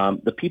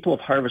 The people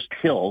of Harvest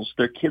Hills,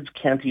 their kids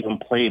can't even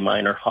play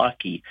minor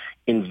hockey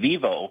in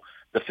Vivo,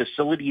 the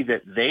facility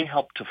that they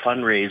helped to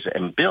fundraise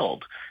and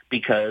build,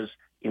 because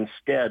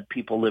instead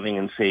people living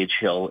in Sage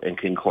Hill and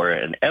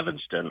Kincora and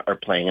Evanston are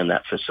playing in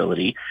that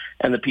facility,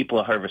 and the people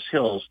of Harvest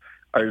Hills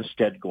are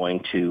instead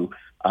going to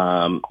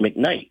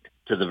McKnight,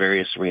 to the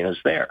various arenas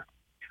there.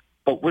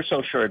 But we're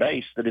so short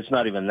ice that it's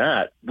not even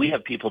that. We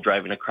have people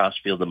driving across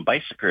field and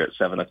bicycle at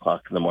 7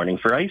 o'clock in the morning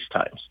for ice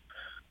times.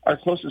 Our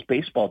closest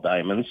baseball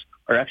diamonds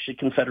are actually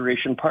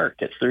Confederation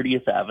Park at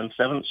 30th Ave and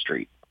 7th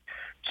Street.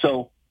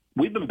 So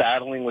we've been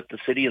battling with the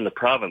city and the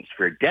province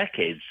for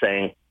decades,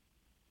 saying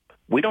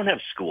we don't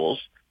have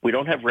schools, we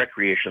don't have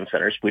recreation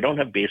centers, we don't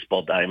have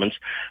baseball diamonds,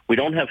 we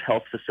don't have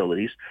health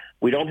facilities,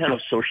 we don't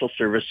have social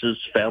services,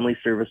 family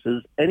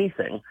services,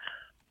 anything,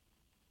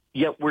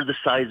 yet we're the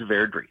size of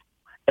Airdrie.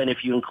 And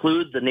if you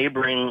include the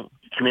neighboring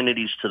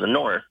communities to the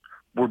north,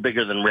 we're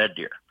bigger than Red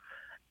Deer.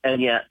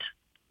 And yet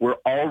we're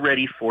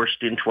already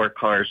forced into our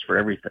cars for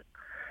everything.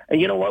 And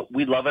you know what?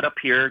 We love it up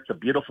here. It's a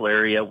beautiful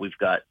area. We've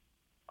got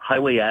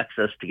highway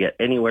access to get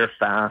anywhere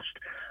fast.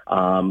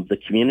 The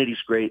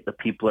community's great. The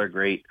people are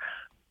great.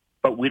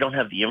 But we don't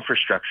have the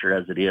infrastructure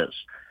as it is.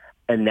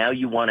 And now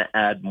you want to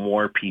add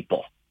more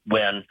people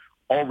when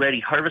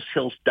already Harvest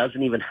Hills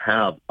doesn't even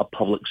have a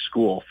public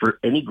school for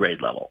any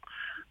grade level.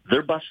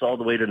 They're bused all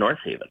the way to North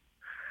Haven.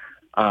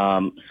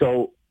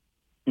 So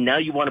now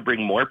you want to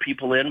bring more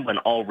people in when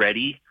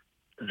already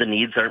the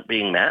needs aren't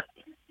being met?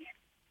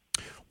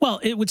 Well,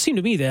 it would seem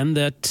to me then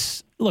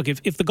that, look,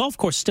 if the golf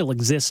course still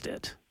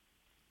existed,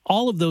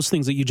 all of those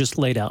things that you just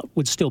laid out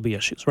would still be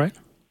issues, right?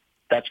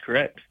 That's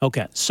correct.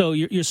 Okay, so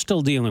you're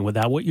still dealing with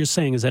that. What you're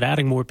saying is that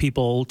adding more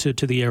people to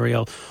the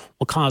area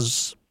will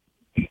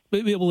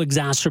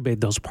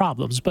exacerbate those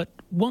problems, but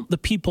won't the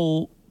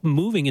people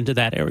moving into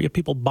that area,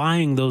 people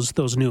buying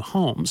those new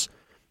homes,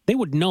 they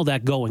would know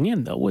that going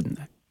in, though, wouldn't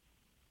they?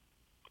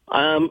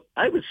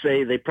 I would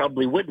say they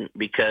probably wouldn't,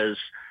 because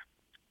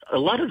a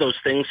lot of those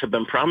things have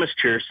been promised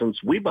here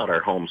since we bought our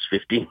homes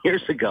 15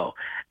 years ago,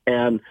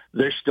 and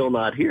they're still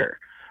not here,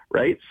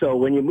 right? So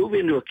when you move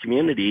into a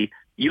community,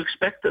 you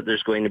expect that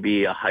there's going to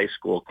be a high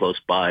school close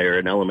by or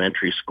an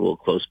elementary school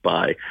close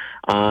by.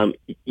 I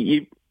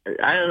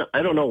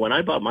don't know. When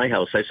I bought my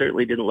house, I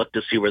certainly didn't look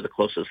to see where the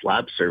closest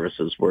lab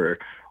services were,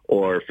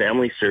 or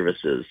family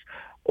services,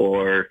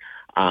 or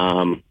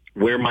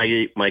where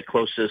my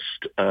closest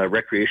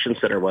recreation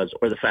center was,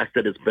 or the fact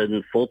that it's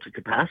been full to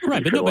capacity.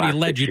 Right, but nobody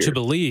led you to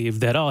believe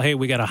that, oh, hey,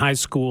 we got a high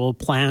school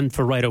planned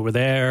for right over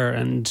there,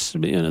 and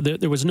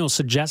there was no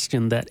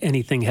suggestion that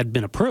anything had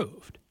been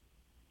approved.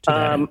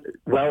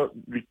 Well,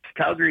 the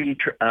Calgary,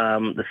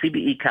 the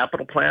CBE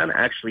capital plan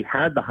actually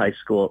had the high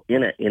school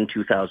in it in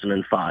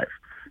 2005.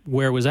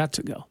 Where was that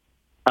to go?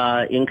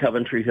 In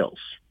Coventry Hills.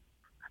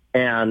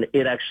 And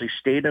it actually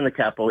stayed in the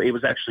capital. It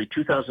was actually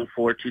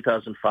 2004,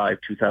 2005,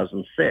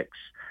 2006.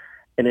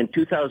 And in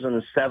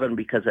 2007,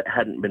 because it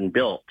hadn't been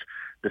built,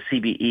 the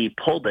CBE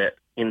pulled it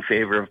in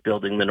favor of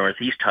building the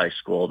Northeast High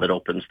School that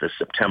opens this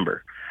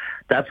September.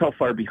 That's how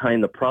far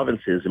behind the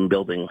province is in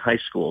building high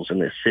schools in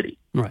this city.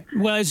 Right.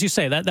 Well, as you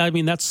say,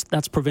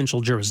 that's provincial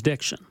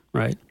jurisdiction,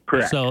 right?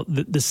 Correct. So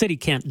the city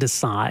can't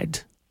decide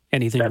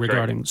anything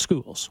regarding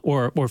schools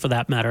or for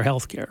that matter,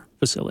 healthcare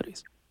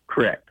facilities.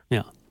 Correct.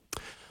 Yeah.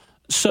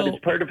 So but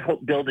it's part of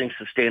building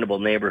sustainable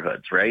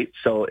neighborhoods, right?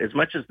 So as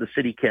much as the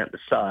city can't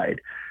decide,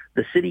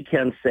 the city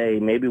can say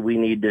maybe we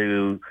need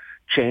to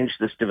change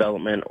this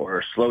development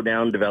or slow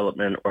down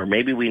development, or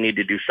maybe we need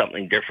to do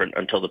something different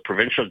until the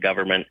provincial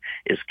government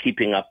is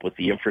keeping up with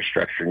the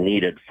infrastructure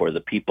needed for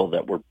the people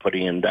that we're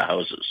putting into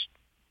houses.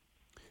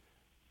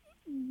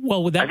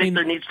 Well, would that I think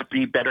there needs to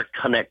be better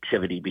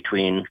connectivity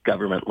between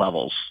government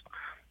levels.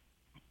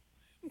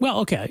 Well,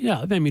 okay,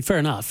 yeah, I mean, fair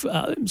enough.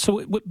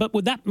 But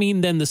would that mean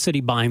then the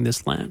city buying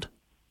this land?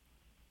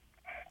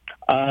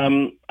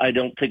 I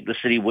don't think the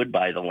city would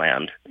buy the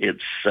land.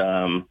 It's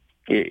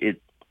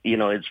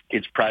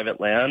it's private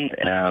land,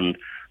 and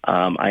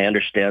I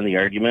understand the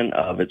argument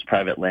of it's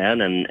private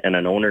land, and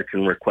an owner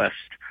can request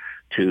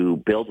to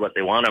build what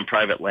they want on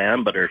private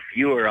land. But if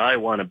you or I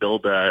want to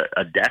build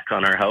a deck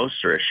on our house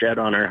or a shed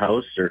on our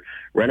house or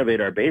renovate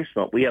our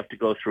basement, we have to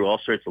go through all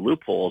sorts of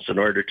loopholes in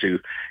order to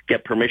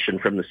get permission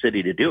from the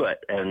city to do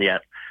it. And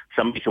yet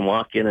somebody can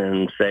walk in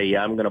and say,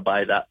 yeah, I'm going to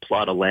buy that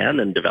plot of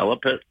land and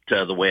develop it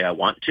the way I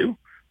want to.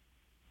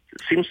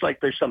 It seems like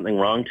there's something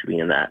wrong to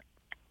me in that.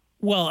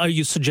 Well, are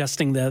you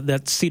suggesting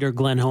that Cedar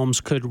Glen Homes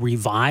could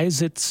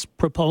revise its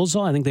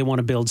proposal? I think they want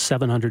to build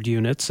 700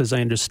 units, as I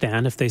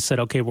understand. If they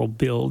said, okay, we'll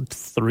build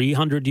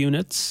 300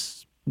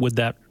 units, would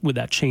that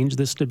change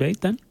this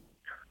debate then?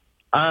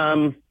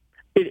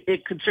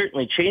 It could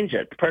certainly change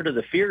it. Part of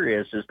the fear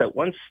is that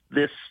once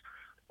this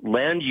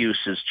land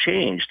use is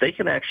changed, they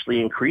can actually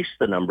increase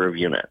the number of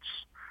units.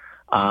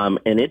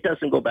 And it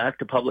doesn't go back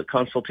to public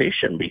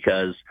consultation,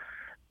 because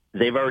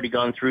they've already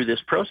gone through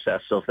this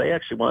process. So if they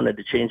actually wanted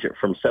to change it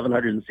from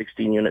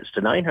 716 units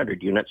to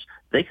 900 units,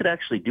 they could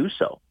actually do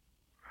so.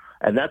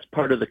 And that's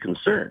part of the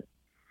concern.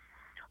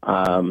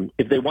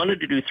 If they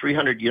wanted to do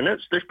 300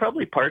 units, there's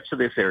probably parts of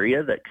this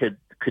area that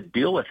could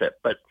deal with it.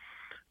 But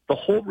the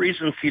whole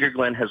reason Cedar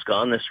Glen has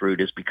gone this route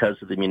is because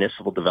of the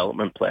municipal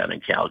development plan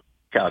in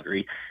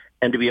Calgary.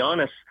 And to be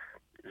honest,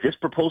 this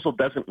proposal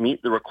doesn't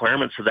meet the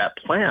requirements of that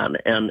plan.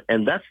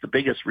 And that's the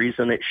biggest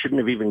reason it shouldn't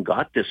have even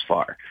got this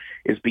far,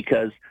 is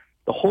because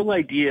the whole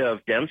idea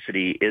of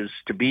density is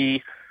to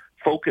be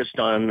focused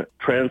on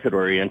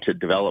transit-oriented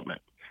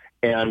development.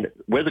 And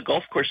where the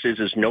golf course is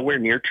nowhere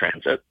near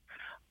transit.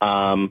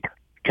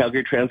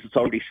 Calgary Transit's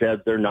already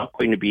said they're not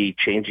going to be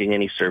changing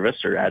any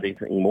service or adding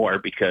anything more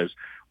because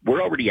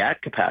we're already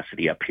at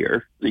capacity up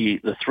here. The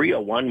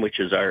 301, which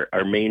is our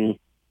main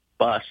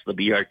bus, the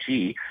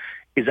BRT,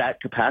 is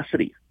at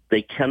capacity.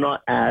 They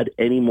cannot add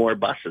any more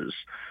buses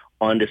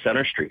onto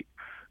Center Street.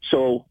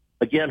 So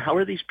again, how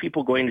are these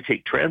people going to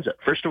take transit?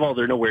 First of all,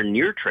 they're nowhere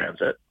near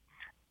transit.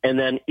 And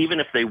then even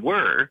if they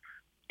were,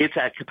 it's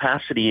at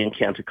capacity and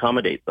can't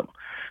accommodate them.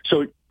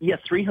 So yeah,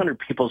 300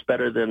 people is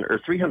better than, or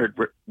 300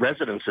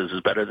 residences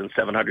is better than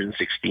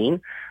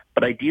 716.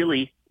 But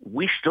ideally,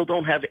 we still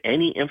don't have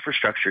any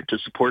infrastructure to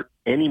support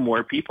any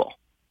more people.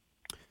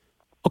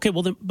 Okay,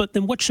 well,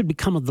 then what should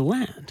become of the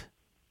land?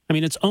 I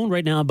mean, it's owned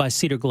right now by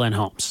Cedar Glen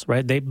Homes,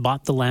 right? They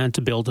bought the land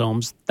to build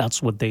homes.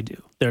 That's what they do.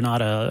 They're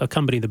not a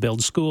company that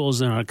builds schools.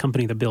 They're not a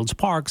company that builds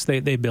parks. They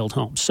build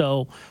homes.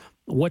 So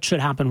what should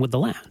happen with the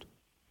land?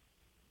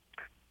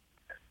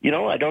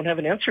 I don't have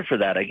an answer for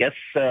that. I guess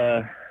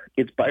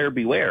it's buyer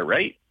beware,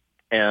 right?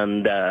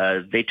 And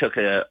they took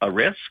a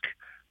risk.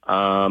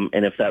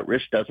 And if that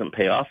risk doesn't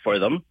pay off for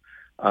them,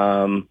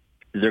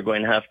 they're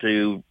going to have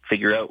to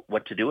figure out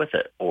what to do with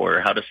it or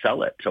how to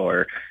sell it.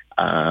 Or,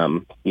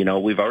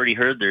 we've already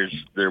heard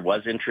there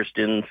was interest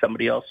in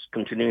somebody else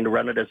continuing to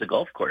run it as a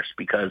golf course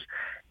because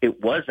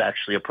it was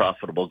actually a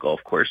profitable golf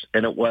course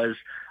and it was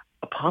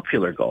a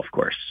popular golf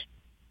course.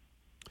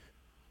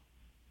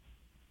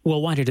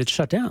 Well, why did it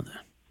shut down then?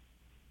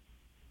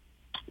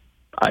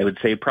 I would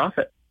say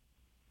profit,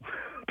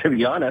 to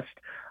be honest.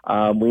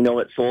 We know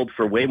it sold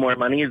for way more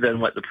money than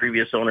what the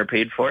previous owner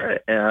paid for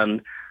it.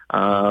 And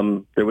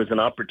there was an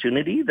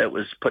opportunity that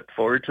was put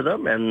forward to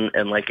them.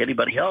 And like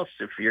anybody else,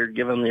 if you're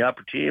given the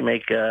opportunity to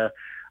make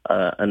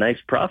a nice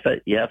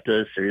profit, you have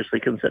to seriously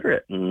consider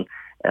it. And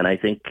I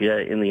think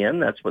in the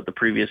end, that's what the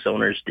previous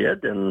owners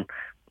did and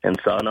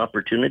saw an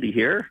opportunity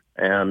here.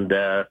 And,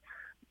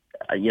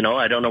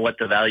 I don't know what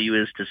the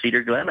value is to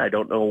Cedar Glen. I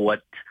don't know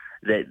what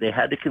they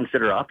had to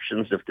consider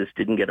options if this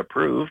didn't get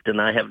approved. And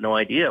I have no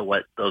idea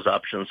what those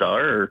options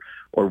are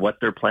or what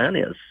their plan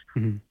is.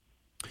 Mm-hmm.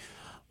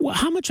 Well,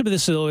 how much of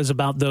this is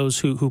about those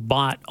who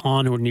bought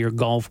on or near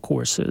golf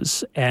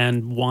courses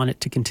and want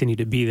it to continue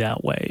to be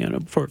that way,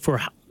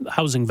 for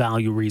housing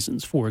value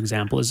reasons, for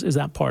example? Is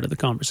that part of the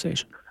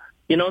conversation?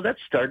 That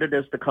started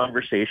as the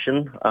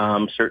conversation,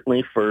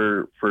 certainly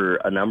for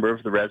a number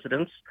of the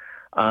residents.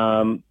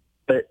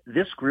 But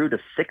this grew to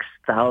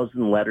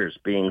 6,000 letters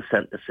being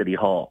sent to City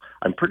Hall.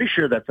 I'm pretty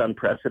sure that's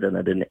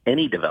unprecedented in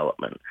any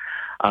development.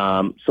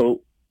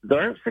 So there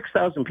aren't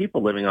 6,000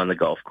 people living on the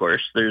golf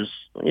course. There's,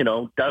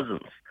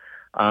 dozens.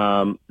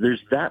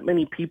 There's that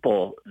many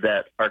people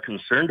that are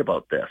concerned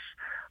about this.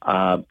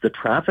 The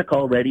traffic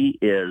already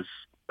is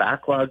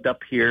backlogged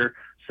up here.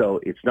 So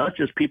it's not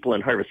just people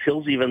in Harvest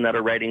Hills even that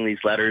are writing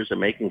these letters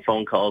and making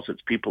phone calls.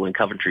 It's people in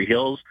Coventry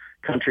Hills,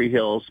 Country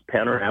Hills,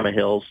 Panorama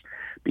Hills,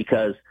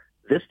 because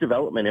this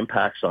development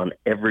impacts on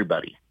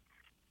everybody.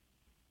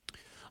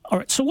 All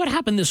right. So what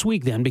happened this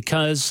week then?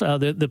 Because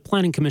the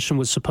Planning Commission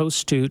was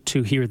supposed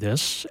to hear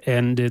this,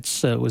 and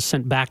it was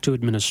sent back to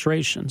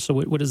administration. So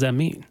what does that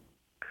mean?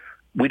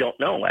 We don't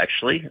know,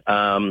 actually.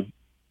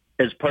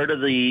 As part of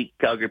the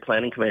Calgary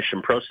Planning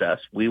Commission process,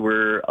 we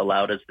were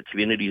allowed as the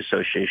community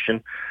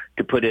association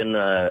to put in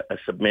a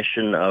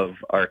submission of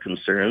our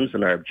concerns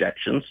and our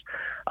objections,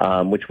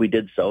 which we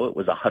did so. It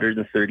was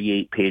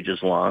 138 pages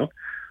long.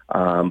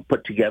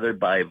 Put together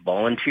by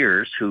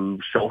volunteers who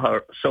so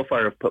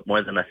far have put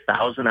more than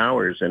 1,000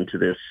 hours into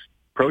this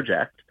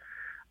project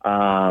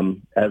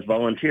as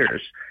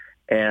volunteers.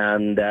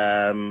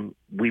 And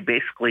we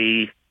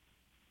basically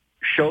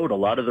showed a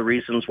lot of the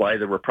reasons why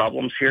there were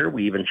problems here.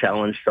 We even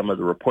challenged some of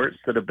the reports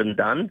that have been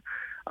done.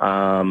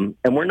 And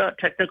we're not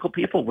technical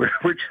people.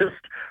 We're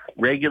just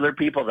regular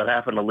people that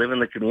happen to live in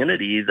the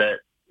community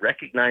that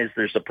recognize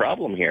there's a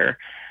problem here.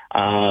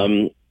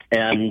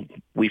 And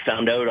we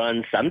found out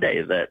on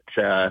Sunday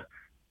that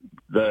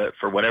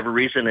for whatever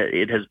reason,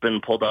 it has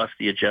been pulled off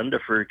the agenda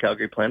for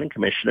Calgary Planning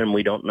Commission, and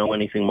we don't know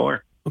anything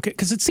more. Okay,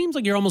 because it seems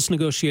like you're almost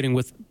negotiating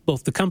with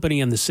both the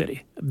company and the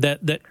city,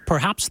 that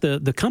perhaps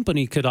the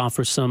company could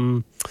offer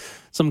some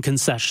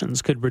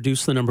concessions, could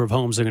reduce the number of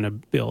homes they're going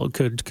to build,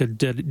 could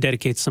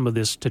dedicate some of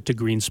this to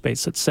green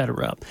space, et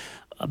cetera.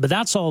 But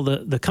that's all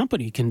the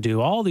company can do.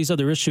 All these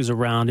other issues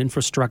around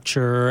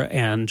infrastructure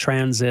and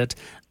transit,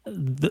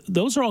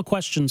 those are all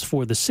questions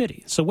for the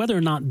city. So whether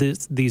or not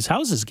these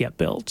houses get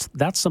built,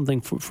 that's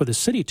something for the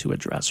city to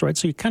address, right?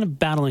 So you're kind of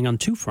battling on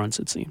two fronts,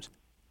 it seems.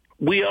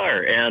 We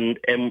are, and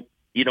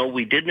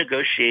we did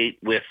negotiate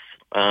with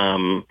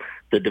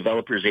the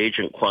developer's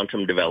agent,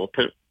 Quantum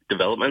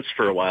Developments,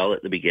 for a while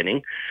at the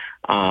beginning,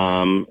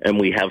 and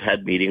we have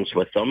had meetings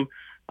with them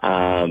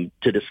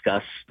to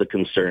discuss the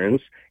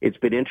concerns. It's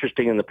been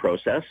interesting in the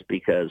process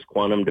because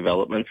Quantum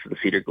Developments in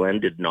Cedar Glen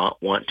did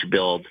not want to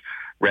build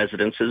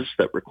residences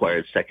that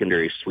required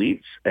secondary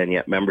suites, and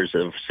yet members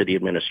of city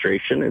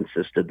administration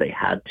insisted they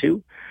had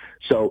to.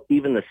 So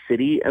even the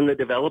city and the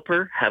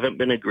developer haven't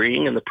been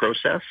agreeing in the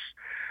process,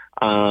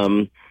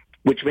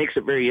 which makes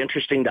it very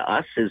interesting to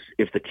us is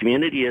if the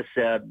community has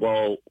said,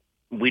 well,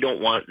 we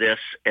don't want this,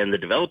 and the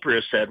developer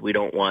has said we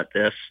don't want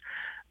this,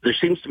 there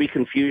seems to be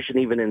confusion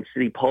even in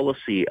city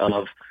policy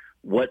of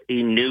what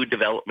a new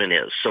development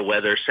is. So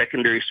whether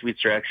secondary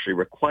suites are actually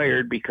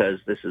required because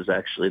this is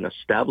actually an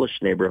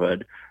established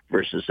neighborhood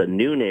versus a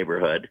new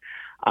neighborhood.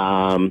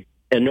 And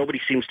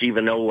nobody seems to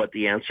even know what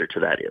the answer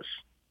to that is.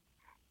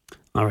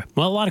 All right.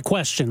 Well, a lot of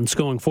questions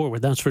going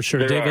forward, that's for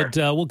sure. David,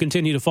 we'll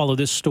continue to follow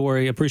this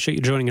story. Appreciate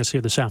you joining us here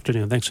this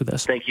afternoon. Thanks for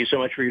this. Thank you so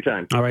much for your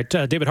time. All right.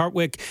 David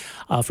Hartwick,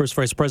 First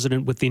Vice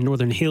President with the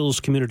Northern Hills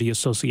Community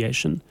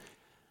Association.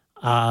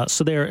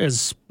 So there,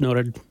 as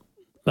noted,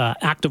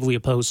 actively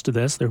opposed to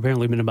this. There have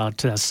apparently been about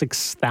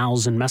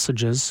 6,000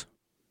 messages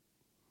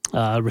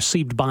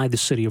received by the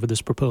city over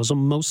this proposal,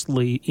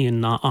 mostly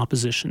in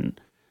opposition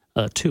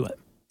to it.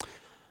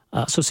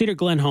 So Cedar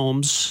Glen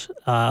Homes,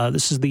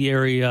 this is the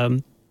area,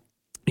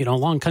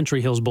 along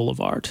Country Hills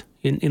Boulevard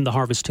in the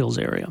Harvest Hills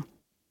area.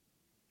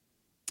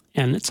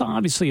 And it's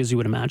obviously, as you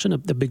would imagine,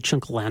 the big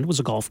chunk of land was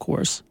a golf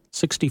course,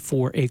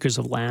 64 acres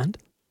of land.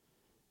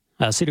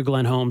 Cedar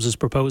Glen Homes is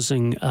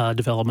proposing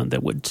development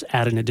that would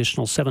add an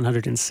additional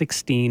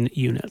 716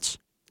 units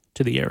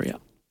to the area.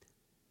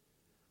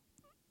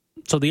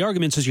 So the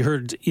arguments, as you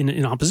heard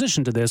in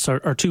opposition to this,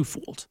 are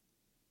twofold.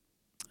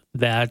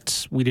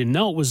 That we didn't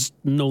know it was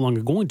no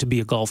longer going to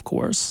be a golf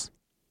course.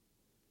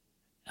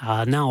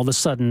 Now, all of a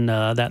sudden,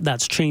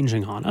 that's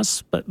changing on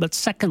us. But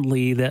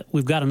secondly, that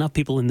we've got enough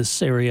people in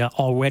this area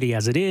already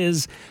as it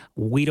is.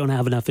 We don't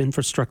have enough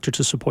infrastructure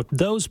to support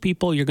those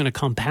people. You're going to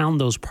compound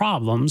those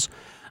problems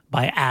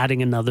by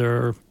adding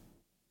another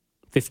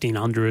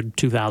 1,500,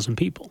 2,000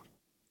 people.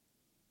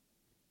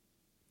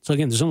 So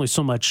again, there's only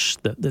so much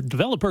that the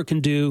developer can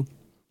do.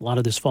 A lot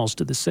of this falls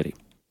to the city.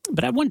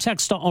 But I have one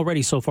text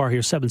already so far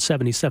here,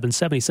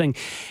 770, saying,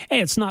 hey,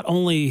 it's not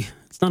only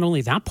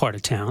that part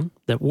of town,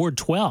 that Ward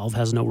 12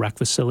 has no rec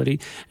facility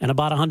and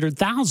about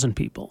 100,000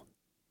 people.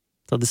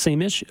 So the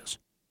same issues.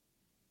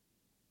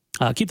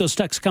 Keep those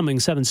texts coming,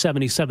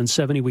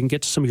 770. We can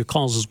get to some of your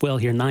calls as well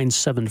here,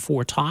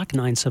 974-TALK,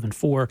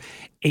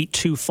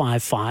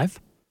 974-8255.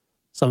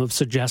 Some have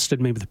suggested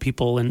maybe the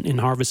people in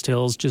Harvest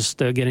Hills just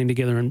getting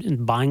together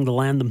and buying the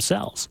land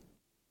themselves.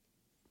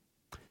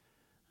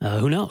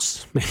 Who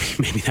knows?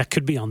 Maybe that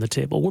could be on the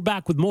table. We're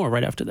back with more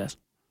right after this.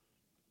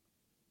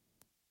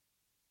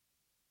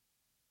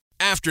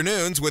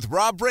 Afternoons with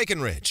Rob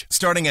Breckenridge,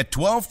 starting at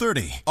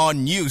 12:30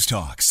 on News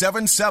Talk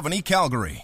 770 Calgary.